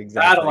 Yeah,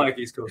 exactly. I don't like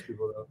East Coast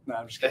people though. No,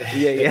 I'm just kidding.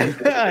 Yeah.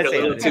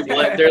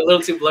 They're a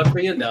little too blunt for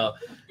you. No,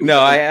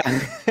 I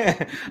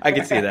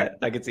can see that.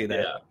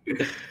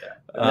 Yeah.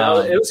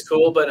 No, it was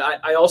cool, but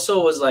I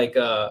also was like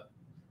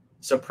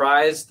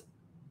surprised,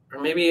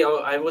 or maybe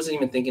I wasn't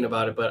even thinking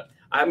about it, but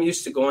I'm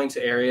used to going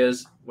to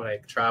areas when I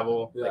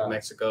travel, like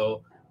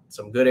Mexico,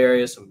 some good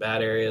areas, some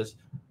bad areas.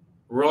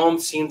 Rome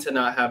seemed to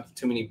not have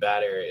too many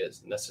bad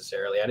areas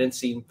necessarily. I didn't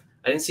see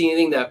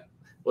anything that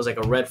was like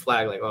a red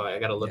flag, like, oh, I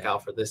got to look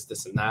out for this,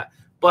 and that.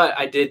 But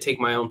I did take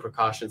my own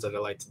precautions that I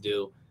like to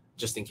do,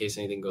 just in case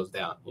anything goes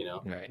down, you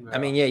know. Right. I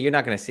mean, you're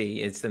not going to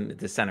see. It's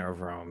the center of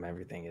Rome.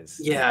 Everything is.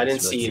 Yeah, I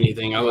didn't see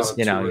anything. I was,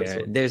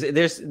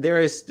 there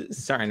is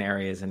certain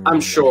areas in Rome.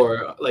 I'm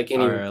sure, like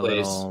any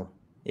place.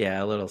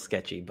 A little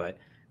sketchy, but.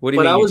 What do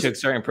you mean you took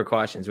certain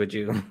precautions? Would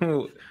you,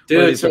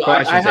 dude? So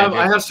I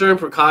have certain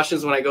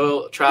precautions when I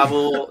go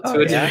travel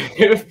to a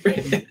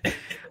different.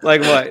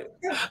 Like what?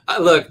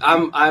 Look,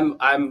 I'm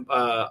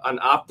an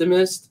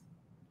optimist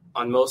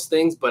on most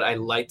things, but I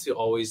like to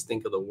always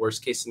think of the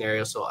worst case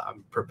scenario, so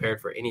I'm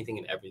prepared for anything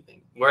and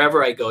everything.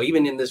 Wherever I go,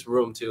 even in this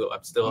room too,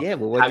 I'm still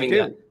having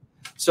that.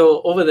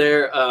 So over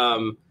there,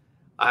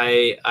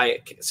 I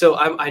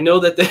know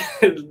that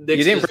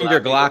you didn't bring your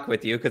Glock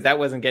with you because that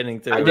wasn't getting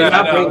through. I did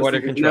not bring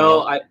border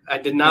control. No, I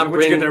did not bring.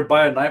 Would you get there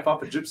buy a knife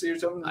off a gypsy or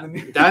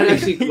something? That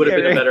actually would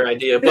have been a better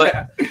idea,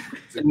 but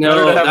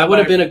no, that would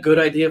have been a good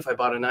idea if I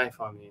bought a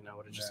knife on me and I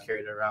would have just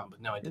carried it around.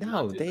 But no, I didn't.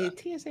 No,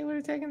 TSA would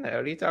have taken that.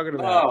 What are you talking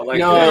about? Oh,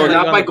 no,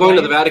 not by going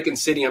to the Vatican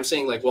City. I'm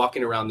saying like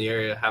walking around the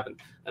area having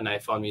a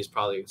knife on me is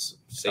probably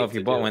safe. Oh, if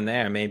you bought one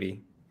there,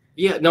 maybe.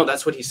 Yeah, no,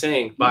 that's what he's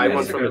saying. Buy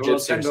one from a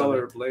gypsy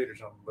or $10 blade or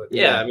something. But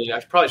yeah, I mean, I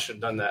probably should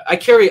have done that. I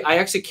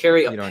actually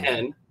carry a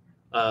pen,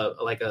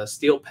 like a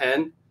steel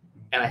pen,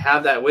 and I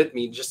have that with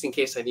me just in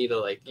case I need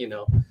to,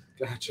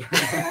 Gotcha.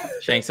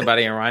 Shank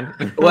somebody and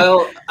run.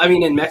 Well, I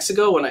mean, in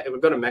Mexico, when I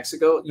would go to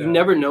Mexico, you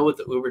never know with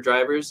the Uber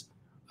drivers,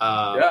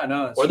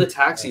 or the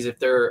taxis if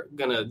they're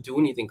gonna do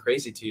anything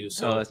crazy to you.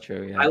 So that's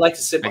true. Yeah. I like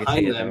to sit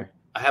behind them.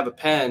 I have a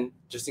pen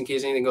just in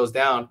case anything goes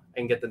down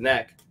and get the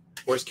neck.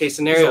 Worst case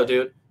scenario,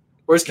 dude.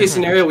 Worst case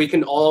scenario, we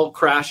can all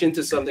crash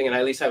into something and I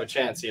at least have a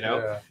chance,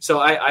 Yeah. So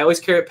I always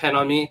carry a pen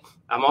on me.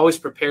 I'm always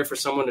prepared for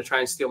someone to try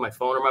and steal my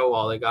phone or my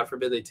wallet. God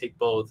forbid they take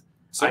both.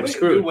 I'm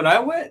screwed. Dude, when I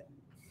went,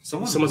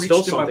 someone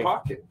stole something in my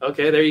pocket.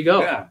 Okay, there you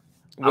go. Yeah.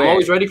 I'm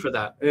always ready for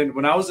that. And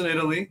when I was in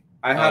Italy,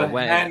 I had a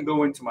hand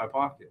go into my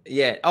pocket.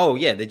 Yeah. Oh,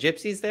 yeah. The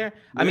gypsies there?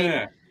 I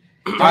mean,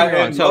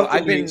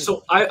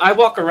 I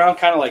walk around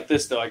kind of like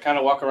this, though. I kind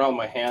of walk around with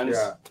my hands.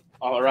 Yeah.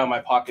 All around my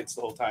pockets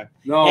the whole time.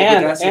 No,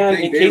 but that's the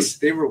thing.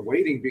 They were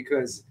waiting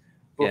because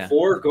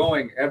before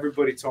going,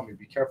 everybody told me,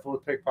 be careful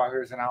with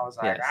pickpocketers. And I was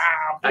like,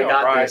 I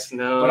got this.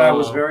 No. But I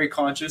was very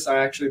conscious. I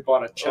actually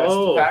bought a chest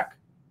pack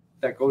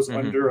that goes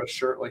under a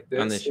shirt like this.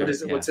 On the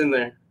shirt, What's in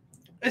there?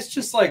 It's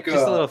just like a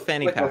little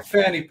fanny pack. A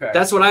fanny pack.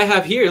 That's what I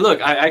have here.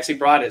 Look, I actually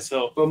brought it.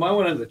 But mine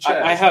went in the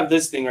chest. I have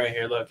this thing right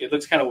here. Look, it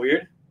looks kind of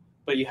weird,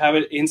 but you have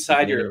it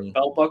inside your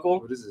belt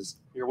buckle. What is this?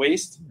 Your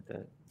waist.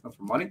 Not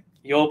for money?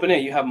 You open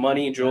it, you have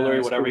money,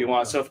 jewelry, whatever you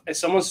want. So if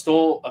someone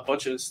stole a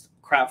bunch of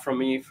crap from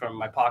me, from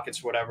my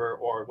pockets or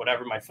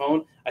whatever, my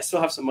phone, I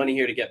still have some money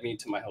here to get me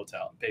to my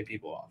hotel and pay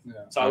people off. Yeah.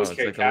 So I always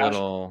carry cash. It's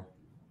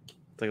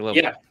like a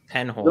little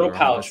pen holder. Little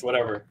pouch,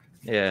 whatever.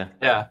 Yeah.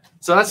 Yeah.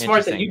 So that's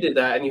smart that you did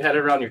that and you had it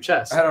around your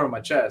chest. I had it on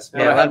my chest.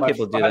 Yeah, a lot of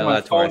people do that. I had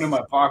my phone in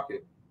my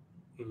pocket.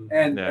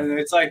 And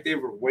it's like they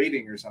were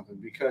waiting or something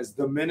because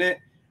the minute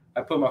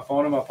I put my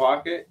phone in my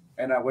pocket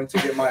and I went to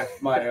get my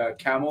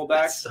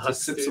Camelback to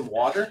sip some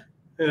water,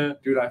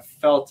 dude, I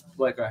felt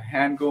like a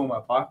hand go in my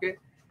pocket.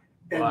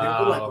 And they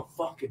were like a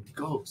fucking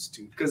ghost,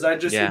 dude. Because I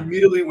just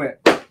immediately went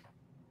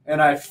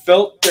and I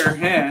felt their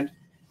hand.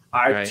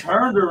 I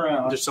turned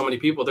around. There's so many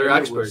people. They're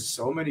experts.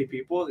 So many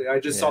people. I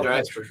just saw the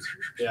experts.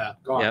 Yeah.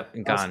 Gone. Yep,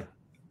 and gone.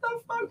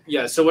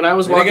 Yeah, so when I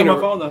was walking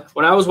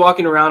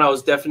around, I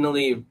was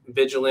definitely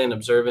vigilant,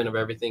 observant of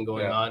everything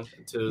going on.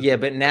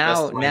 But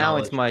now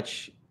it's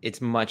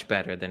much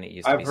better than it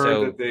used to be. I've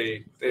heard that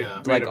they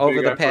like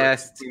over the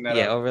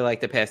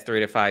past 3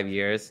 to 5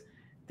 years,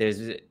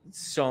 there's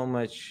so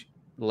much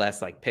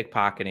less like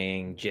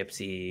pickpocketing,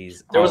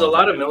 gypsies. There was a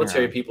lot that, of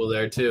military people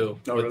there too,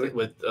 really?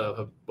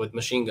 with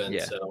machine guns.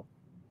 Yeah. So.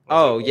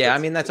 Oh yeah, I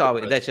mean that's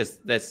always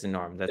that's the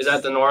norm. Is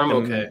that the norm?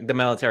 Okay. The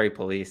military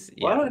police.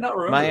 Yeah. Why do I not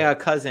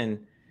remember?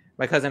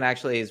 My cousin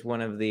actually is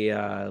one of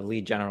the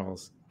lead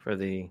generals for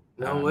the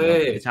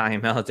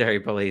Italian military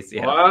police.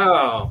 Yeah.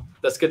 Wow,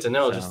 that's good to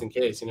know, just in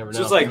case. You never know.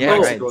 So it's like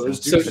Mexico.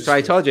 That's why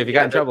I told you if you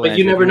got in trouble. But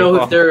you never know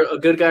if they're a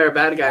good guy or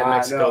bad guy in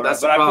Mexico.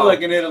 That's the problem. I feel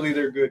like in Italy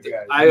they're good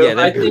guys.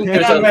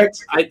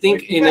 I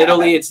think in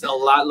Italy it's a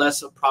lot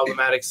less a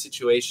problematic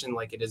situation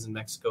like it is in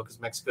Mexico because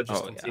Mexico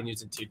just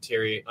continues to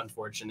deteriorate,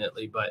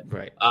 unfortunately. But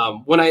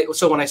when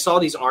I saw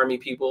these army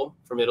people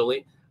from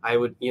Italy, I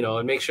would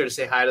and make sure to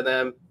say hi to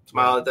them,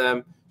 smile at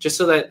them. Just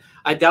so that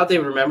I doubt they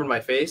remembered my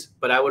face,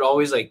 but I would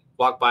always like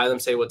walk by them,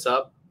 say what's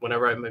up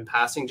whenever I'm in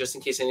passing, just in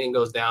case anything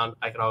goes down.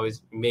 I could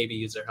always maybe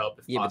use their help.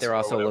 If but they're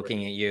also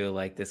looking at you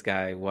like this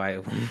guy. Why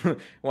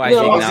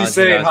is he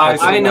saying hi?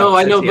 I know,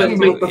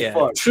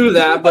 but true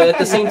that. But at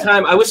the same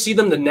time, I would see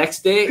them the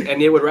next day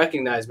and they would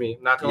recognize me.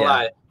 Not gonna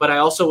lie, but I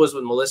also was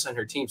with Melissa and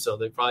her team, so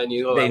they probably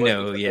knew. They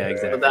knew,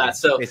 exactly. That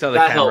so they saw the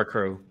camera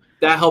crew.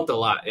 That helped a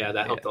lot. Yeah,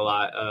 that helped a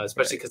lot,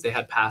 especially because they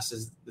had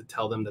passes to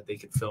tell them that they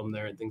could film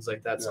there and things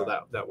like that. So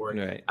that worked.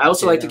 Right. I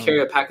also like to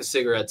carry a pack of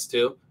cigarettes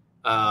too,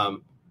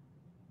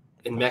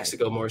 in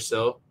Mexico more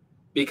so,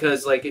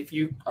 because like if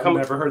you I've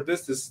never heard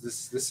this.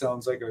 This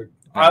sounds like a.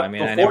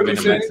 Before you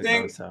say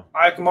anything,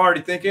 I'm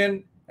already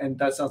thinking. And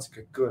that sounds like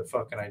a good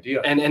fucking idea.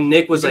 And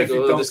Nick was like,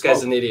 "Oh, this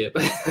guy's an idiot."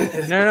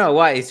 No.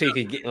 Why? So you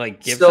could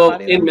give. So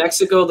in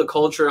Mexico, the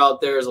culture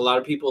out there is a lot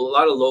of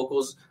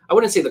locals. I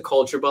wouldn't say the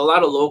culture, but a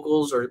lot of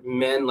locals or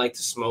men like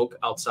to smoke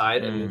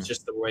outside, and it's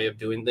just the way of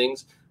doing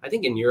things. I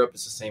think in Europe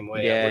it's the same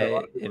way.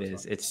 Yeah, it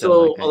is. It's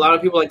so a lot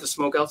of people like to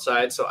smoke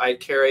outside. So I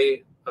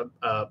carry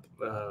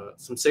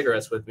some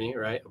cigarettes with me,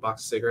 right? A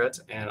box of cigarettes,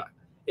 and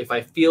if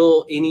I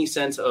feel any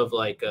sense of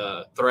like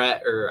a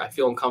threat or I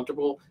feel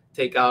uncomfortable,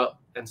 take out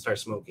and start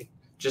smoking,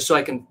 just so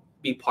I can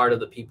be part of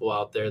the people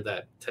out there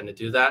that tend to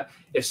do that.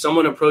 If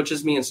someone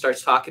approaches me and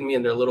starts talking to me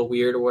and they're a little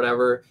weird or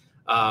whatever,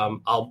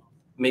 I'll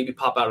maybe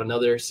pop out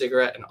another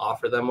cigarette and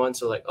offer them one.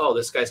 So like, oh,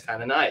 this guy's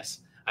kind of nice.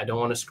 I don't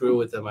want to screw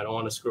with him. I don't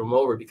want to screw him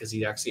over because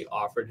he actually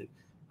offered, he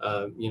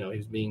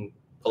was being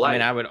polite. I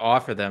mean, I would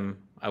offer them.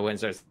 I wouldn't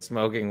start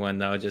smoking one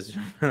though, just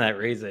for that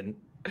reason.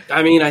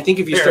 I mean, I think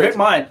if you hit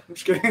mine. I'm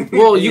just kidding.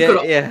 Well, you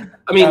could. Yeah.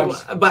 I mean,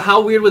 but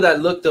how weird would that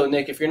look, though,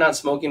 Nick? If you're not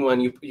smoking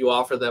one, you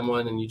offer them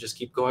one, and you just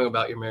keep going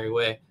about your merry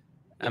way.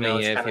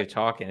 If you're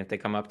talking, if they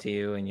come up to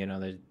you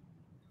and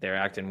they're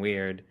acting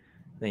weird,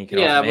 then you can.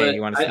 Yeah, but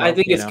you want to smoke, I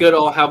think it's good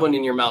to have one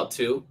in your mouth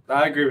too.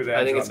 I agree with that.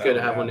 I think it's good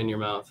to have one in your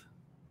mouth.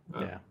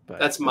 Yeah, but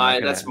that's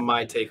my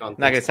take on things. I'm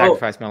not gonna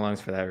sacrifice my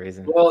lungs for that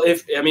reason. Well,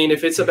 if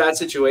it's a bad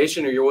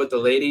situation or you're with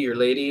your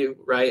lady,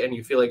 right, and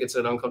you feel like it's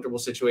an uncomfortable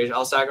situation,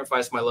 I'll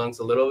sacrifice my lungs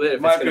a little bit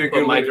if it's going to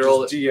put my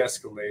girl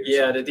de-escalate.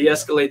 Yeah, to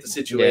de-escalate the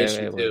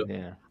situation too.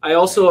 Yeah. I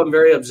also am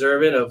very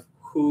observant of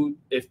who,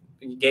 if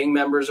gang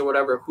members or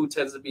whatever, who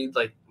tends to be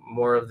like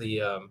more of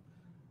the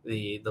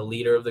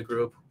leader of the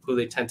group, who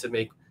they tend to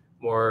make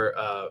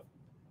more.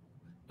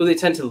 Who they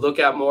tend to look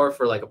at more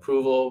for like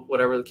approval,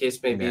 whatever the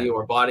case may be,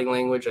 or body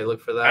language. I look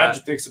for that.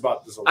 Andrew thinks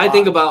about this a lot. I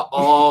think about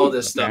all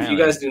this stuff. You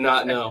guys do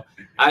not know.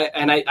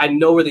 I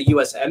know where the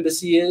U.S.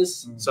 Embassy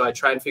is, so I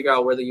try and figure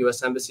out where the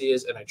U.S. Embassy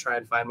is, and I try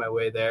and find my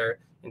way there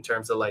in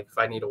terms of like if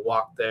I need to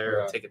walk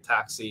there or take a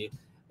taxi.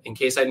 In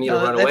case I need to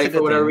run away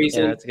for whatever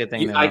reason, that's a good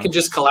thing. I could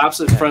just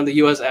collapse in front of the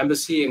U.S.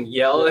 Embassy and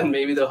yell, and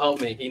maybe they'll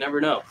help me. You never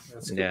know.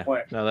 That's a good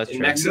point. No, that's in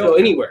true. Mexico,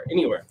 anywhere.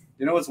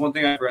 You know what's one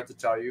thing I forgot to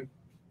tell you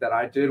that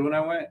I did when I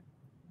went?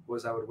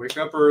 Was I would wake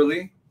up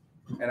early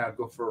and I'd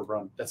go for a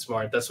run. That's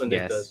smart. That's what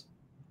Nick does.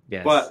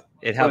 Yes. But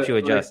it helps you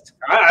adjust.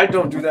 I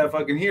don't do that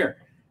fucking here.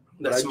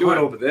 But I do it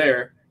over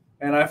there.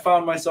 And I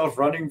found myself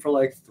running for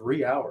like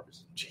 3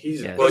 hours.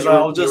 Jesus. Because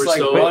I'll just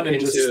run and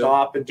just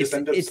stop and just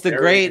end up. It's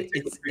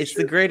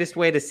the greatest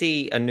way to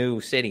see a new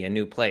city, a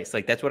new place.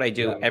 Like that's what I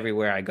do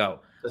everywhere I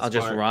go. I'll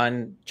just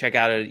run, check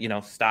out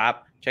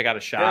stop, check out a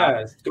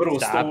shop, go to a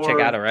store,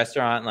 check out a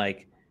restaurant,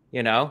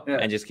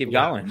 and just keep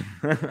going.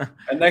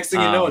 And next thing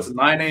you know, it's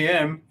 9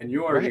 a.m. and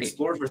you already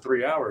explored for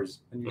 3 hours.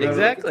 And you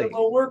exactly.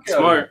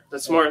 Smart.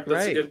 That's smart.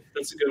 That's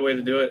a good way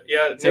to do it.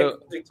 Yeah,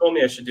 Nick told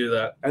me I should do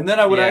that. And then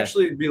I would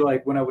actually be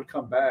like, when I would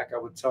come back, I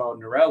would tell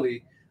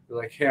Norelli,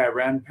 like, hey, I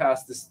ran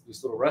past this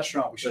little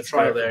restaurant. We should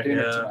try it for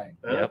dinner tonight.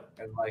 Yep.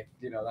 And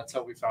that's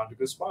how we found a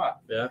good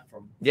spot. Yeah.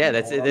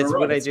 That's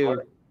what I do.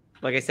 Smart.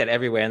 Like I said,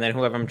 everywhere. And then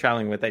whoever I'm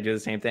traveling with, I do the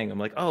same thing. I'm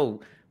like, oh,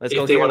 let's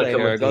go here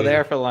later or go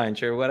there for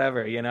lunch or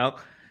whatever, Yeah.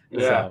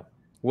 So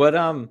what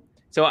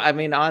so I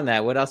mean on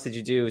that, what else did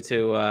you do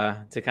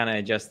to kind of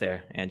adjust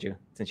there, Andrew,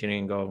 since you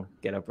didn't go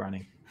get up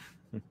running?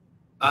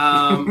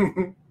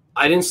 I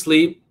didn't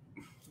sleep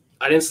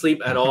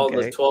at all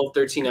the 12,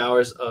 13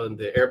 hours on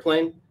the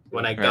airplane.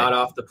 When I got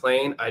off the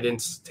plane, I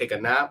didn't take a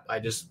nap. I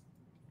just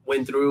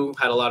went through,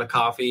 had a lot of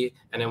coffee,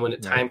 and then when the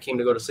time came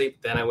to go to sleep,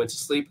 then I went to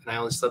sleep, and I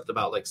only slept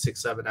about like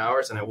 6-7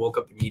 hours, and I woke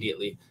up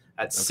immediately.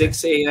 At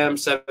 6 a.m.,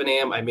 7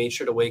 a.m., I made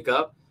sure to wake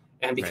up,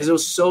 And because it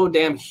was so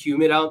damn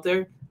humid out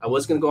there, I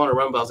was going to go on a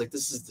run, but I was like,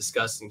 this is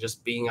disgusting.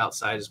 Just being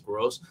outside is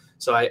gross.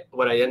 So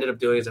what I ended up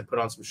doing is I put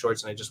on some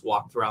shorts and I just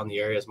walked around the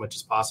area as much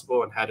as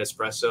possible and had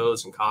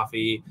espressos and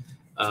coffee.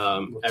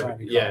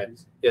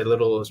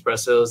 Little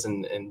espressos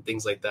and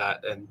things like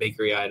that and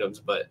bakery items.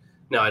 But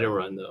no, I didn't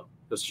run though.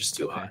 It was just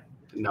too hot.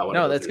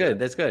 No, that's good.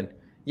 That's good.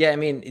 Yeah, I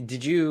mean,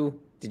 did you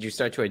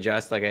start to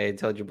adjust like I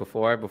told you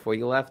before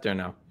you left, or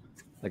no?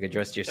 Like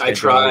adjust your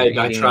schedule?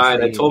 I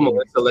tried. I told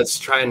Melissa, let's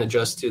try and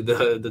adjust to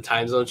the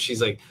time zone.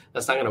 She's like,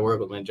 that's not going to work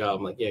with my job.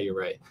 I'm like, yeah, you're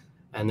right.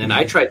 And then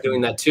I tried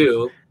doing that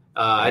too.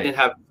 I didn't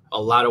have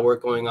a lot of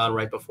work going on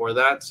right before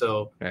that.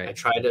 So I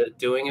tried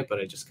doing it, but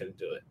I just couldn't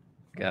do it.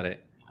 Got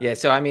it. Yeah.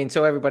 So, I mean,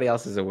 so everybody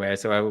else is aware.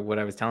 So what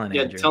I was telling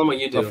Andrew. Tell them what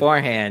you do.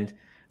 Beforehand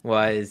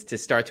was to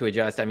start to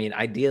adjust. I mean,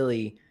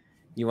 ideally,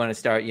 you want to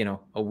start,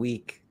 a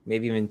week,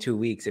 maybe even 2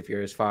 weeks if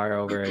you're as far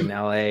over in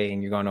LA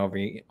and you're going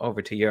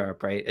over to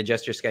Europe, right?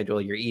 Adjust your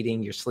schedule, you're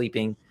eating, you're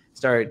sleeping,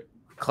 start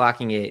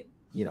clocking it,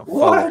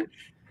 forward.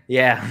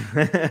 Yeah.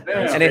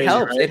 And it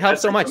helps. Right? It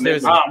helps so much.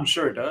 I'm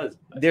sure it does.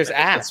 There's apps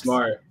that's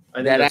smart.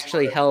 that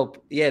actually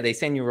help. Yeah, they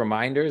send you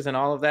reminders and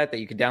all of that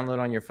you could download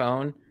on your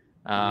phone.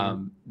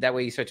 That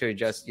way you start to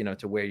adjust,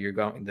 to where you're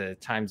going, the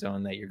time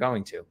zone that you're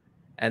going to.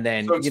 And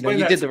then, you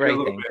did the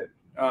right thing.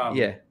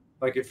 Yeah.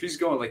 Like if he's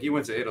going, like he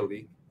went to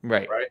Italy,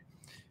 right?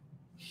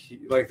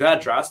 Like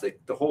that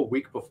drastic the whole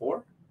week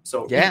before.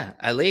 So yeah,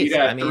 at least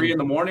 3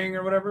 a.m.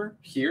 or whatever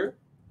here.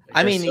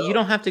 I mean, you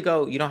don't have to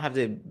go. You don't have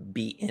to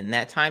be in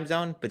that time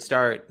zone, but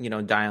start,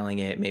 dialing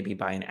it maybe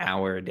by an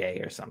hour a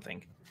day or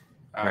something,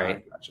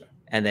 right? Gotcha.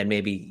 And then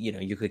maybe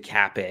you could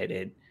cap it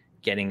at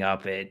getting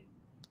up at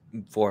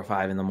 4 or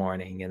 5 in the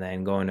morning, and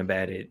then going to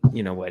bed at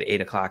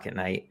 8 o'clock at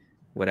night,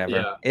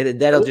 whatever. Yeah.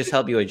 That'll just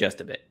help you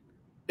adjust a bit.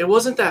 It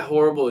wasn't that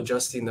horrible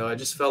adjusting though. I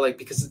just felt like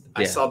because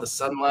I saw the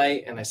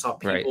sunlight and I saw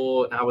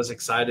people and I was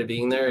excited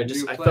being there. I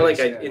felt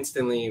like I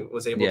instantly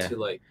was able to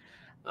like.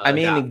 I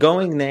mean,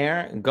 going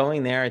there,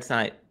 it's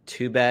not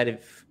too bad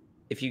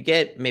if you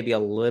get maybe a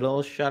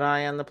little shut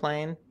eye on the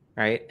plane,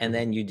 right? And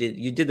then you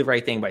did the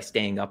right thing by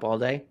staying up all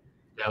day.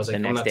 Yeah, I was like, the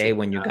next day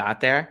when you got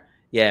there.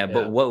 Yeah,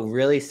 but what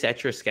really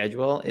sets your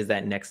schedule is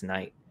that next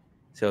night.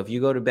 So if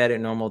you go to bed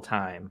at normal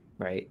time,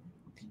 right?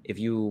 If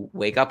you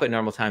wake up at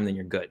normal time, then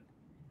you're good.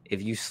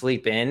 If you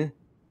sleep in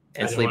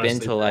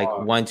till like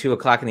 1, 2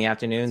 o'clock in the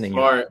afternoon, then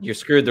you're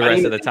screwed the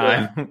rest of the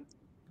time.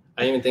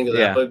 I didn't even think of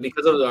that. But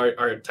because of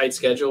our tight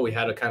schedule, we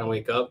had to kind of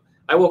wake up.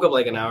 I woke up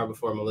like an hour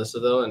before Melissa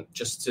though, and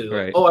just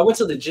to I went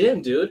to the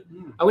gym, dude.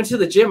 I went to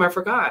the gym. I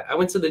forgot. I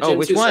went to the gym.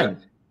 Which one?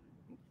 So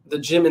the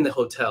gym in the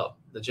hotel.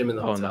 The gym in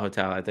the hotel. Oh, in the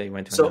hotel. I thought you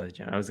went to another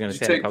gym. I was going to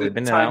say I've probably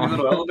been to that one.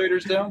 Little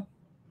elevators down.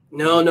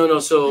 No.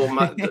 So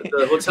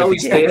the hotel we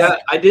stayed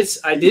at, I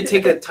did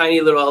take a tiny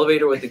little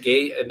elevator with the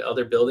gate and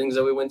other buildings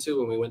that we went to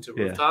when we went to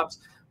rooftops.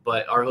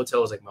 But our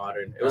hotel was like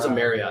modern. It was a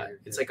Marriott.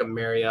 It's like a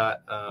Marriott.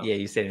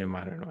 You stayed in a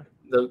modern one.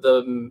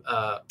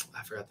 I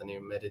forgot the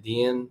name.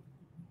 Meridian.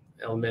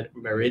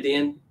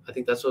 I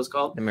think that's what it's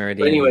called. The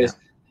Meridian. But anyways,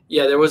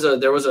 there was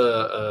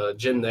a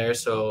gym there.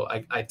 So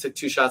I took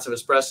 2 shots of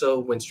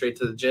espresso, went straight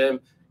to the gym,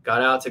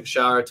 got out, took a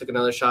shower, took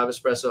another shot of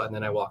espresso, and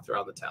then I walked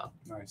around the town.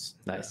 Nice.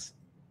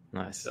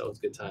 So it was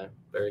a good time.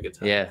 Very good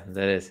time. Yeah,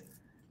 that is.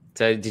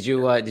 So did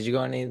you go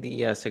on any of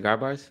the cigar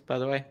bars, by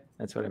the way?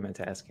 That's what I meant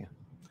to ask you.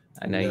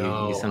 I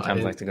know you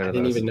sometimes like to go to those.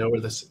 I didn't even know where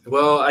this.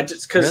 Well, I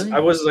just because I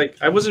was like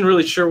I wasn't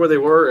really sure where they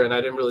were, and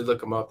I didn't really look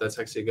them up. That's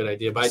actually a good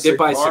idea. But I did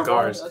buy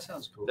cigars. That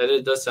sounds cool.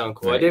 It does sound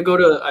cool. Right.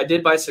 I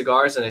did buy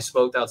cigars, and I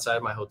smoked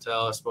outside my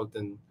hotel. I smoked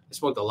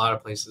a lot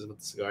of places with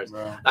the cigars.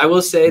 Wow. I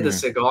will say the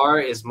cigar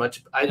is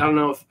much. I don't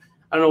know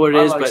what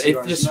it is, but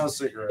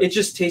it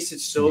just tasted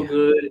so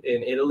good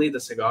in Italy. The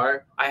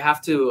cigar. I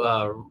have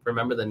to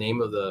remember the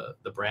name of the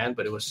brand,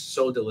 but it was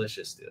so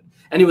delicious, dude.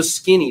 And it was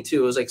skinny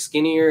too. It was like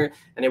skinnier,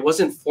 and it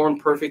wasn't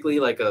formed perfectly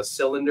like a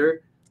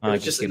cylinder.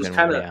 It was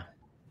kind of.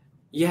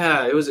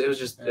 Yeah, it was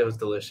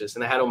delicious,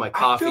 and I had all my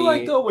coffee. I feel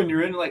like though when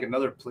you're in like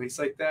another place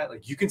like that,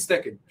 like you can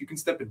step in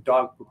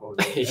dog poop over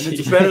there, and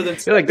it's better than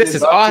you're like this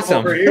is awesome.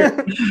 Over here.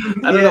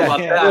 I don't know about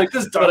that, like,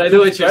 this but I know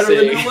what you're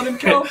saying. Than the one in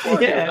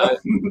California.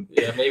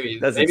 Maybe.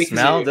 Does it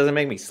smell? Doesn't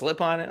make me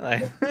slip on it.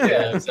 Like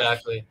yeah,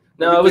 exactly.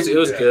 No, it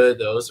was good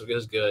though. It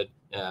was good.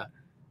 Yeah.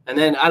 And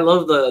then I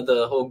love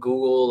the whole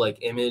Google like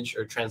image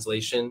or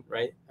translation,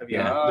 right? Have you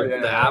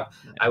the app?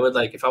 I would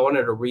like if I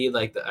wanted to read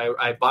like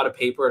I bought a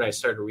paper and I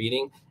started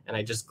reading and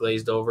I just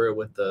glazed over it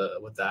with the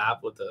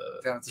app with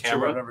the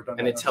camera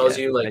and it tells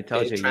you like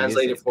it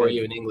translated for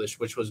you in English,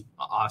 which was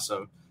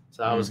awesome.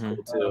 So that was cool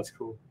too. That's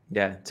cool.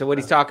 Yeah. So what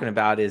he's talking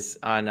about is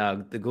on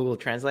the Google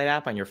Translate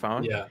app on your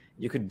phone. Yeah.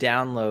 You could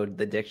download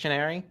the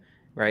dictionary,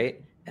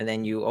 right? And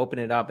then you open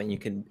it up and you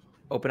can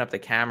open up the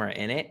camera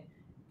in it.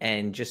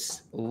 And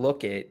just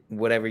look at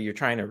whatever you're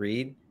trying to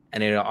read,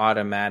 and it'll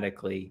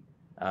automatically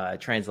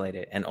translate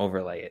it and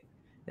overlay it.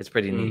 It's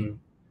pretty neat.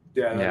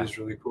 Yeah, that is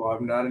really cool. I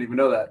didn't even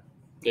know that.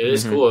 It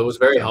is cool. It was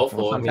very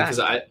helpful. I mean, because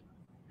I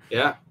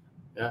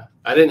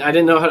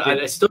didn't know how.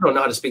 I still don't know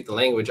how to speak the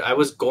language. I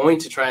was going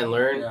to try and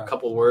learn a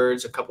couple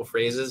words, a couple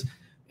phrases,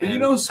 You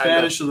know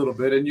Spanish a little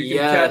bit, and you can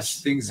catch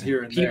things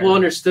here and there. People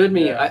understood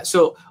me. Yeah.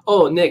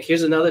 Nick,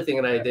 here's another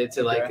thing that I did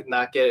to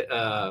not get.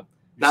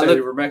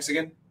 You were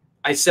Mexican?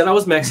 I said I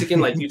was Mexican,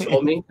 like you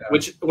told me.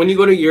 Which, when you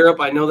go to Europe,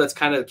 I know that's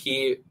kind of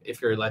key.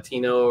 If you're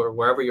Latino or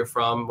wherever you're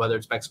from, whether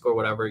it's Mexico or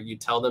whatever, you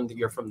tell them that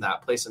you're from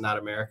that place and not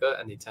America,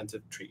 and they tend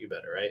to treat you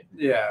better, right?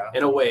 Yeah.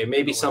 In a way,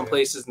 maybe some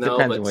places no.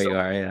 Depends on where you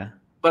are, yeah.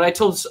 But I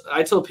told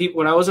people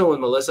when I was in with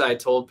Melissa, I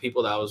told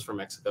people that I was from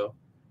Mexico,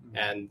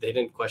 and they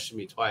didn't question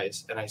me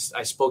twice. And I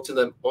spoke to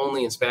them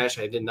only in Spanish.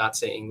 I did not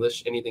say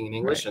anything in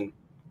English, and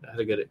I had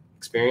a good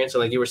experience.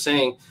 And like you were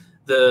saying,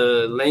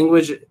 the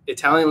language,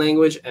 Italian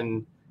language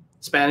and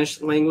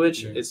Spanish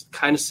language is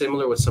kind of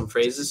similar with some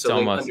phrases, so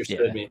they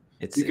understood me.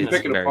 You can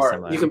pick it apart.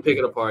 Similar. You can pick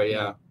it apart,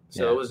 yeah.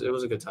 So it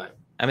was a good time.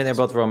 I mean, they're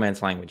both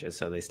Romance languages,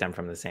 so they stem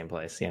from the same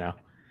place, you know.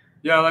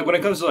 Yeah, like when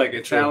it comes to like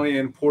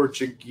Italian,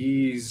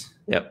 Portuguese,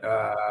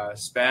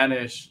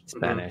 Spanish.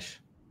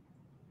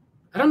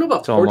 I don't know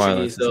about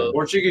Portuguese though.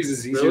 Portuguese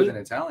is easier than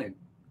Italian.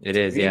 It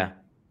is, yeah.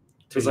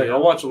 Because I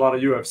watch a lot of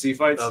UFC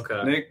fights,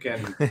 Nick,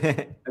 and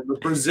the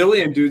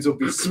Brazilian dudes will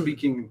be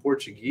speaking in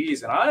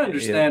Portuguese, and I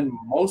understand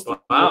most of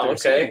what they're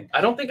saying.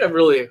 I don't think I've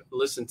really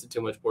listened to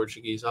too much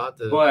Portuguese.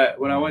 But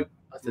when I went,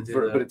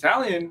 but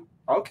Italian,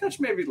 I'll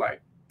catch maybe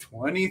like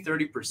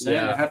 20-30%.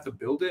 I have to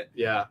build it.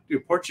 Yeah.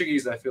 Dude,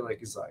 Portuguese I feel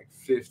like is like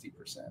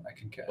 50% I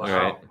can catch.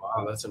 Wow,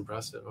 that's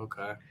impressive.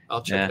 Okay.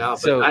 I'll check it out.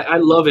 But so, I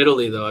love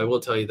Italy though. I will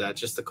tell you that.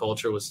 Just the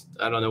culture was,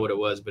 I don't know what it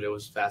was, but it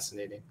was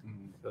fascinating.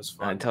 It was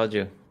fun. I told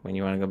you when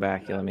you want to go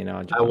back, you let me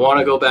know. I want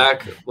to go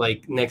back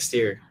like next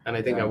year, and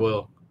I think I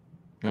will.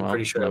 I'm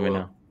pretty sure I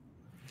will.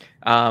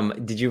 Know.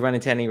 Did you run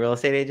into any real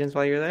estate agents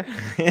while you were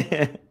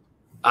there?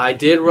 I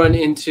did run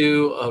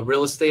into a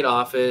real estate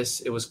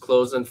office. It was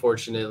closed,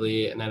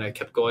 unfortunately, and then I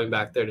kept going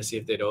back there to see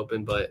if they'd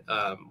open. But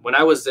when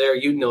I was there,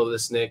 you know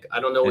this, Nick.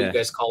 I don't know what you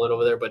guys call it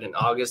over there, but in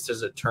August,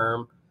 there's a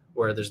term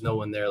where there's no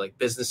one there. Like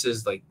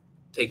businesses, like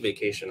take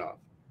vacation off.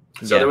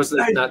 So there was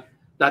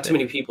not too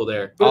many people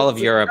there. All of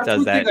Europe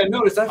does that. I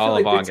noticed. I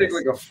feel like they take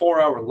like a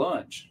 4-hour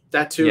lunch.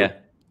 That too. Yeah.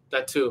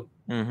 That too.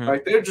 Mm-hmm.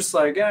 Like they're just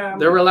like,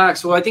 they're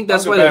relaxed. Well, I think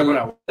that's why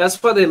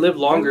they live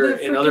longer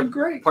in other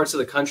parts of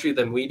the country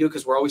than we do,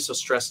 because we're always so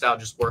stressed out.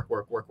 Just work.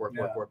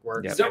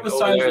 Yeah. There was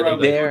times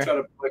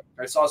where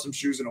I saw some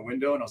shoes in a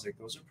window and I was like,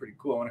 those are pretty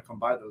cool. I want to come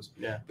buy those.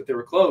 Yeah. But they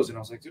were closed, and I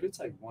was like, dude, it's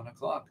like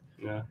 1:00.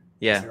 Yeah.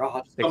 Yeah.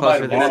 They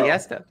closed for the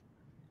siesta.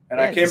 And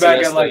I came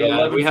back at like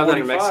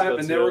 11:45,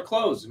 and they were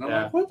closed. And I'm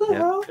like, what the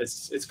hell?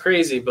 It's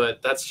crazy,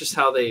 but that's just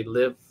how they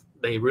live.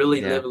 They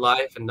really live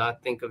life and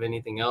not think of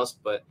anything else.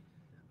 But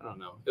I don't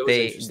know.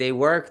 They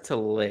work to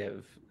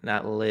live,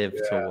 not live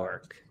to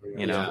work.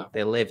 You know,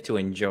 they live to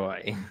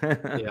enjoy.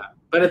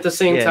 But at the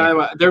same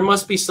time, there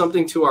must be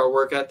something to our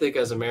work ethic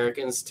as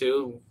Americans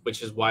too,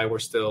 which is why we're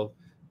still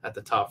at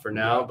the top for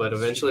now. But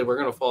eventually, we're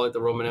gonna fall like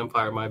the Roman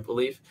Empire. My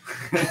belief.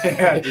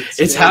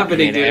 It's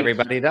happening.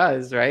 Everybody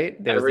does,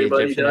 right? There's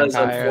everybody the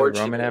Egyptian Empire, the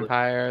Roman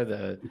Empire,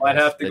 the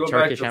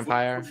Turkish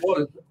Empire.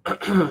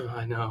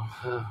 I know.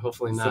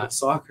 Hopefully not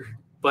soccer.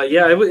 But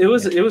yeah, it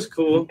was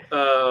cool.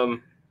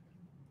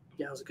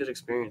 Yeah, it was a good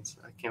experience.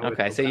 I can't wait.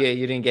 Okay, so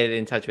you didn't get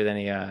in touch with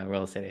any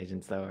real estate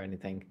agents though, or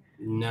anything?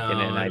 No.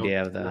 Getting an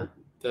idea of the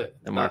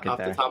market off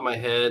there. The top of my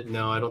head,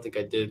 no, I don't think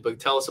I did. But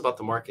tell us about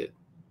the market.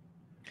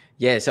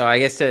 Yeah, so I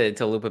guess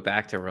to loop it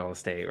back to real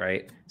estate,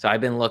 right? So I've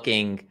been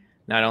looking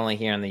not only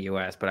here in the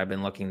U.S., but I've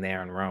been looking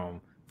there in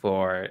Rome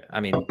before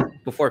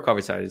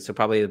COVID started. So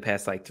probably the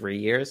past like 3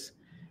 years.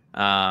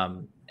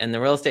 And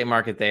the real estate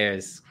market there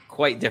is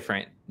quite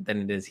different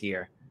than it is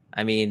here.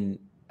 I mean,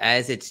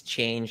 as it's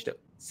changed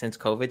since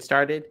COVID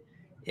started,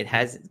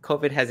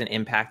 COVID hasn't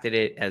impacted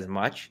it as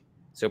much.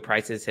 So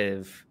prices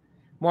have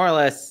more or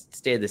less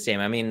stayed the same.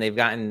 I mean, they've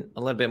gotten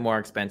a little bit more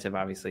expensive,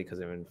 obviously, because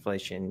of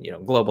inflation,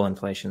 global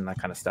inflation, that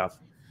kind of stuff.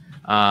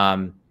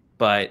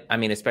 But I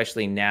mean,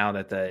 especially now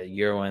that the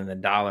euro and the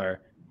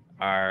dollar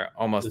are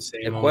almost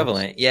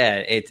equivalent. Yeah,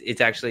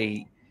 it's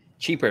actually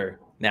cheaper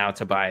now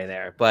to buy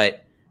there.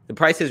 But the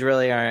prices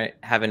really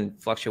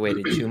haven't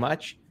fluctuated too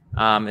much.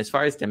 As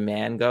far as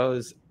demand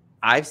goes,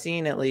 I've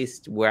seen, at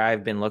least where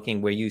I've been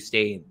looking, where you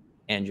stayed,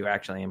 Andrew,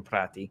 actually in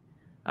Prati,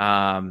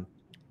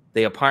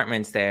 the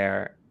apartments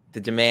there,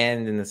 the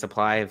demand and the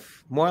supply have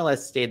more or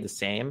less stayed the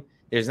same.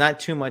 There's not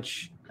too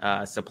much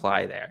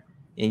supply there.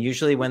 And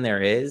usually when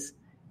there's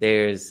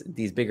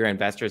these bigger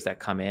investors that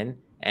come in,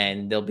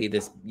 and there'll be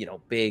this,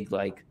 big,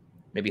 like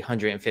maybe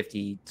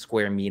 150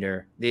 square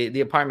meter.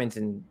 The apartments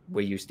in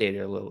where you stayed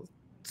are a little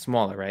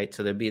smaller, right?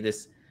 So there'll be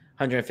this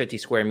 150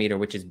 square meter,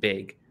 which is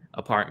big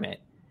apartment.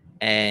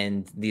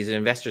 And these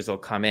investors will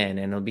come in,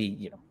 and it'll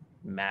be,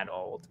 mad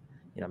old,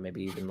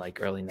 maybe even like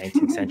early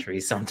 19th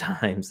century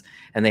sometimes.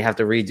 And they have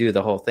to redo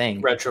the whole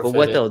thing. Retrofit. But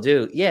what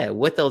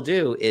they'll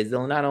do is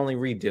they'll not only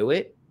redo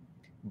it,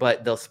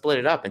 but they'll split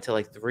it up into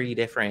like 3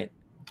 different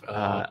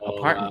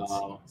apartments.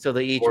 Wow. So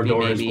they each be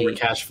maybe more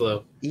cash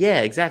flow.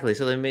 Yeah, exactly.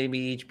 So they maybe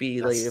each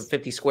be like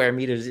 50 square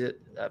meters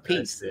a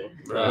piece,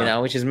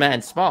 which is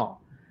mad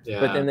small. Yeah.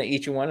 But then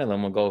each one of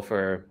them will go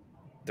for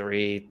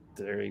 3,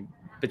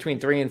 between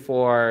 3,000 and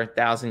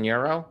 4,000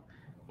 euro.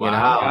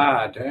 Wow.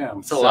 God damn.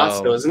 It's a lot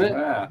still, isn't it?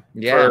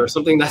 Yeah. For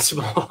something that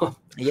small.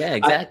 Yeah,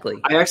 exactly.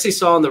 I actually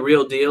saw on The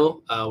Real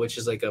Deal, which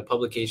is like a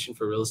publication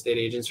for real estate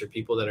agents or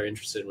people that are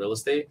interested in real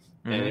estate.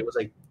 Mm-hmm. And it was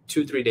like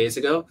 2-3 days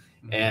ago.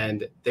 Mm-hmm.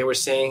 And they were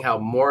saying how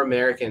more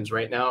Americans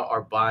right now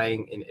are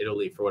buying in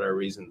Italy for whatever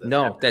reason.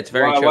 That's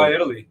very true. Why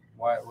Italy?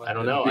 Why I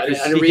don't know. I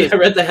read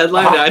the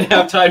headline. I didn't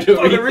have time to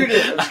read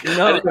it. I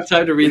didn't have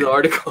time to read the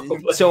article.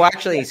 So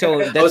that's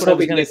what I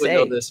was going to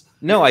say.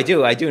 No, I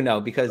do know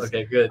because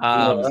okay, good.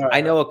 I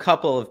know a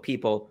couple of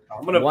people.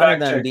 One of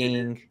them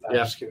being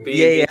Like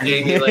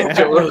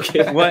Joe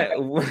Rogan.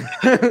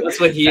 That's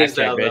what he is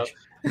now,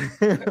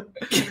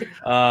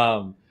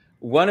 though.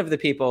 One of the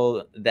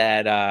people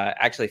that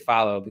actually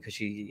follow because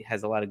she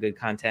has a lot of good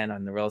content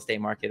on the real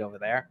estate market over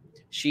there.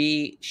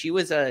 She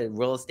was a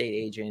real estate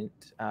agent.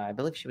 I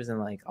believe she was in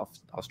like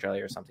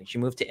Australia or something. She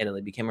moved to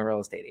Italy, became a real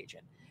estate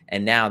agent,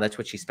 and now that's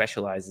what she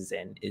specializes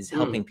in is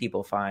helping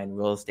people find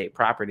real estate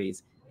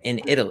properties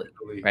in Italy,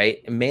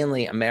 right?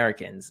 Mainly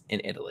Americans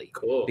in Italy,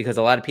 cool. Because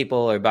a lot of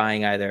people are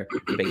buying either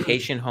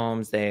vacation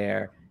homes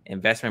there,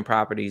 investment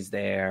properties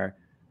there,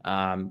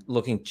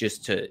 looking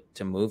just to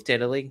move to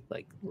Italy,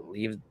 like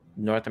leave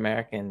North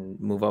America and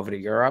move over to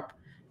Europe,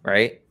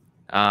 right?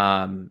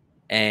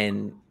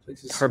 And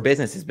her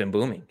business has been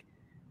booming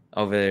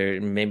over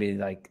maybe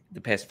like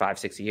the past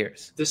 5-6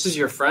 years. This is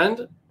your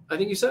friend, I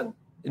think you said?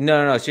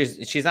 No,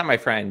 she's not my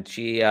friend.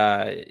 She's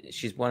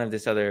one of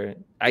this other.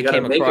 I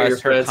came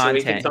across her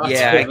content.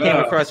 I came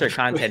across her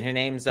content. Her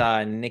name's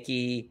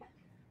Nikki.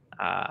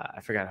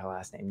 I forgot her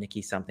last name,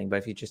 Nikki something. But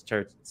if you just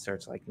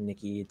search like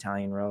Nikki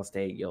Italian real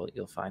estate,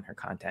 you'll find her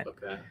content.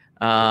 Okay.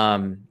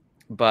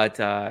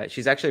 But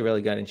she's actually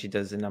really good, and she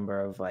does a number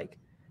of like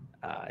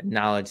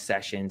knowledge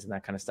sessions and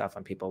that kind of stuff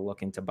on people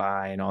looking to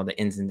buy and all the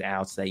ins and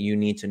outs that you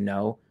need to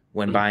know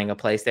when buying a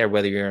place there,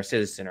 whether you're a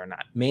citizen or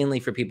not. Mainly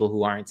for people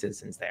who aren't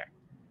citizens there,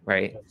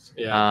 right?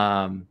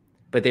 Yeah.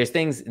 But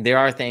there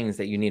are things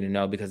that you need to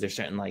know because there's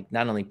certain like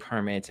not only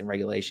permits and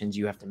regulations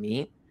you have to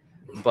meet,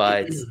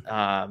 but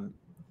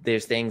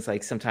there's things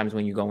like sometimes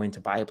when you go in to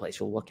buy a place,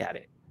 you'll look at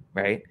it,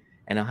 right?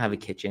 And it'll have a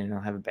kitchen,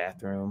 it'll have a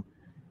bathroom,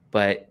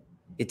 but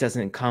it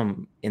doesn't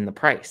come in the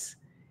price.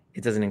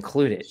 It doesn't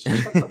include it.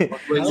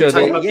 Wait, so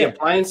talking about the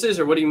appliances,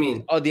 or what do you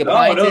mean? Oh, the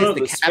appliances,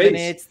 the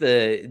cabinets,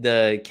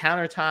 the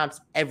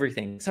countertops,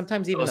 everything.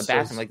 Sometimes even the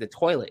bathroom, like the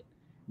toilet,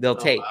 they'll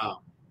take.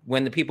 Wow.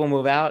 When the people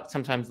move out,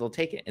 sometimes they'll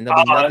take it, and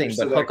there'll be nothing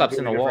but hookups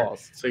in the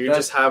walls. So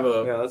just have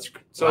a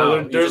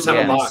they're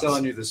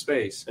selling you the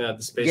space. Yeah,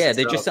 the space. Yeah,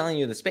 they're just selling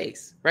you the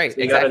space, right?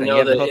 So you got to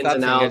know the ins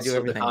and outs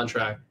of the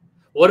contract.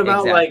 What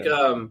about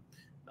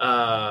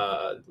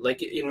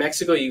like in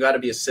Mexico, you got to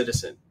be a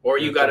citizen, or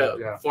you got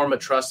to form a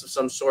trust of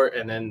some sort,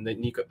 and then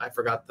I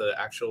forgot the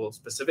actual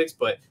specifics,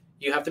 but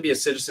you have to be a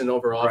citizen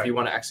overall if you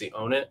want to actually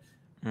own it.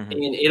 Mm-hmm.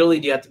 In Italy,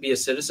 do you have to be a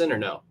citizen or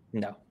no?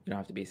 No, you don't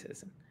have to be a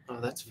citizen. Oh,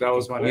 that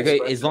was my next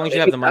question. As long as you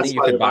have the money,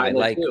 you can buy.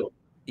 Like,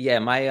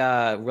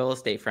 my real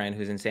estate friend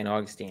who's in St.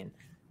 Augustine,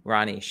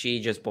 Ronnie, she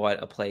just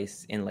bought a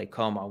place in Lake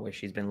Como where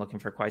she's been looking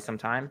for quite some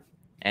time,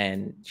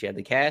 and she had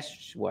the cash.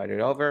 She wired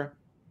it over,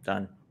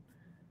 done.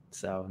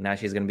 So now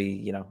she's going to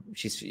be,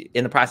 she's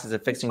in the process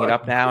of fixing it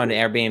up now and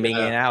Airbnb-ing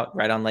it out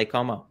right on Lake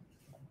Como.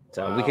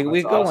 So we could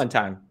go one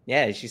time.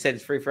 Yeah, she said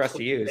it's free for us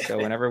to use. So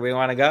whenever we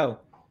want to go,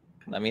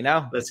 let me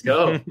know. Let's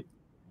go.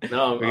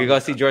 No, we could go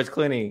see George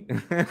Clooney.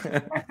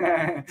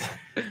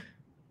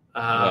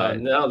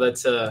 No,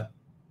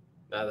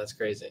 that's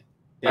crazy.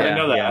 Yeah, I didn't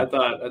know that. Yeah. I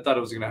thought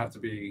it was going to have to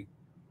be.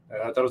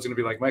 I thought it was going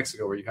to be like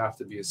Mexico, where you have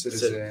to be a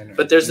citizen.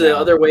 But there's the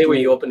other way where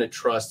you open a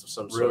trust of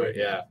some sort.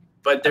 Yeah.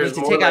 But there's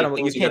you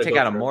can't take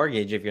out a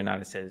mortgage if you're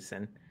not a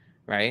citizen,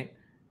 right?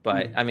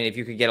 But I mean, if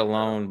you could get a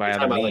loan by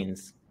other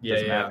means,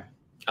 matter.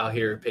 Out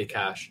here, pay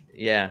cash.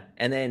 Yeah,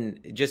 and then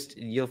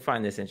you'll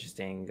find this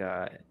interesting,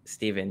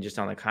 Stephen, just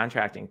on the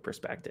contracting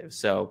perspective.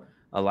 So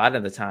a lot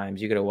of the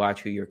times you got to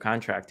watch who you're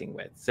contracting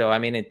with. So I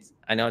mean,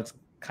 I know it's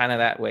kind of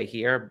that way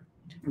here,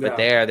 but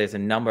there's a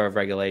number of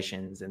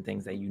regulations and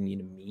things that you need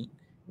to meet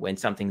when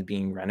something's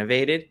being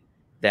renovated.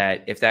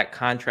 That if that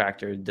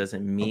contractor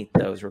doesn't meet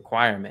those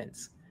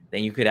requirements,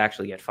 then you could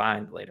actually get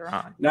fined later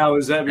on. Now,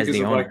 is that because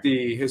of like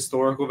the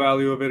historical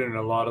value of it and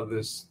a lot of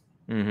this?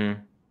 Mm-hmm.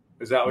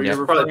 Is that what you're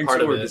referring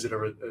to, or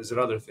is it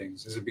other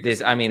things? Is it because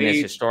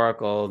there's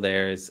historical,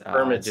 there's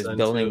permits, just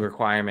building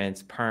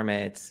requirements,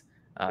 permits,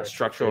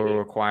 structural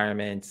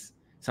requirements.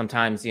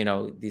 Sometimes,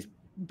 these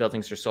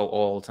buildings are so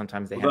old,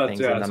 sometimes they have things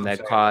in them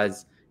that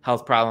cause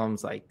health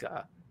problems like,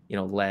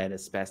 lead,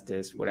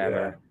 asbestos,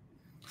 whatever.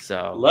 Yeah.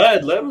 So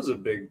lead was a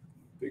big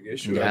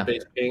issue. Yeah.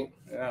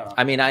 Yeah.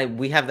 I mean, I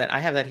have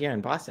that here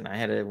in Boston.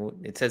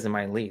 It says in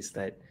my lease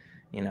that,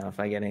 if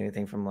I get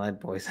anything from lead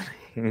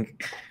poisoning,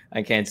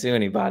 I can't sue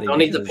anybody. Don't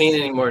need the paint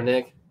anymore,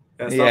 Nick.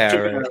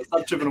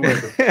 Stop chipping away.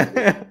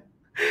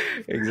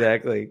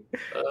 Exactly.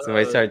 So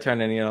I start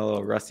turning, a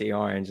little rusty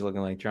orange,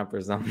 looking like Trump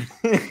or something.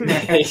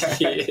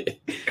 You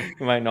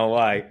might know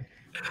why.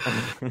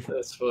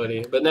 That's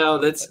funny. But no,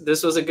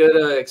 this was a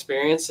good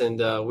experience,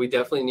 and we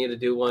definitely need to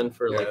do one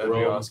for like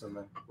Rome, awesome,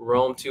 man.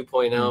 Rome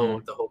 2.0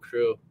 with the whole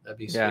crew. That'd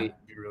be sweet.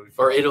 Be really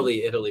fun. Or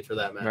Italy for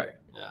that matter. Right.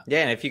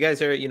 Yeah, and if you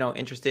guys are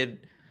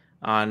interested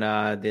on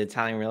the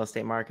Italian real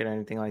estate market or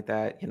anything like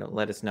that,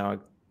 let us know.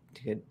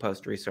 You could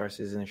post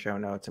resources in the show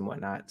notes and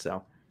whatnot.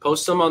 So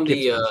post some on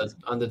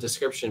the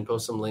description.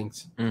 Post some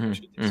links.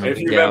 If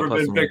you've ever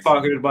been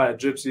pickpocketed by a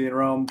gypsy in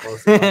Rome,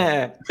 post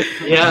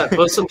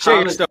post some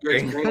comments.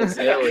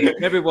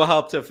 Maybe we'll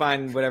help to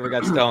find whatever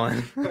got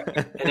stolen.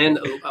 And then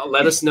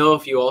let us know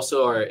if you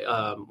also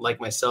are like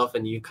myself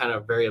and you kind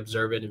of very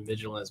observant and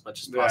vigilant as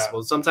much as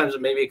possible. Sometimes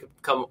maybe it could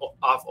come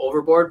off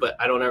overboard, but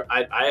I don't.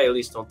 I at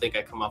least don't think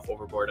I come off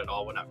overboard at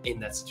all when I'm in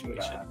that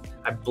situation.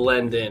 I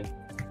blend in.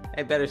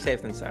 Hey, better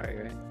safe than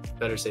sorry, right?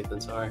 Better safe than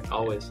sorry,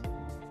 always.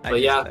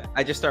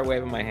 I just start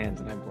waving my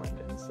hands and I blend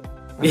in. So.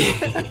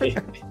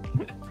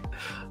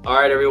 All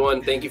right,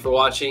 everyone. Thank you for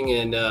watching,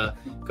 and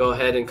go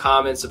ahead and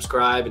comment,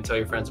 subscribe, and tell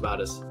your friends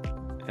about us.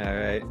 All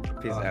right.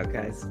 Peace out,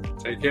 guys.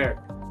 Take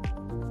care.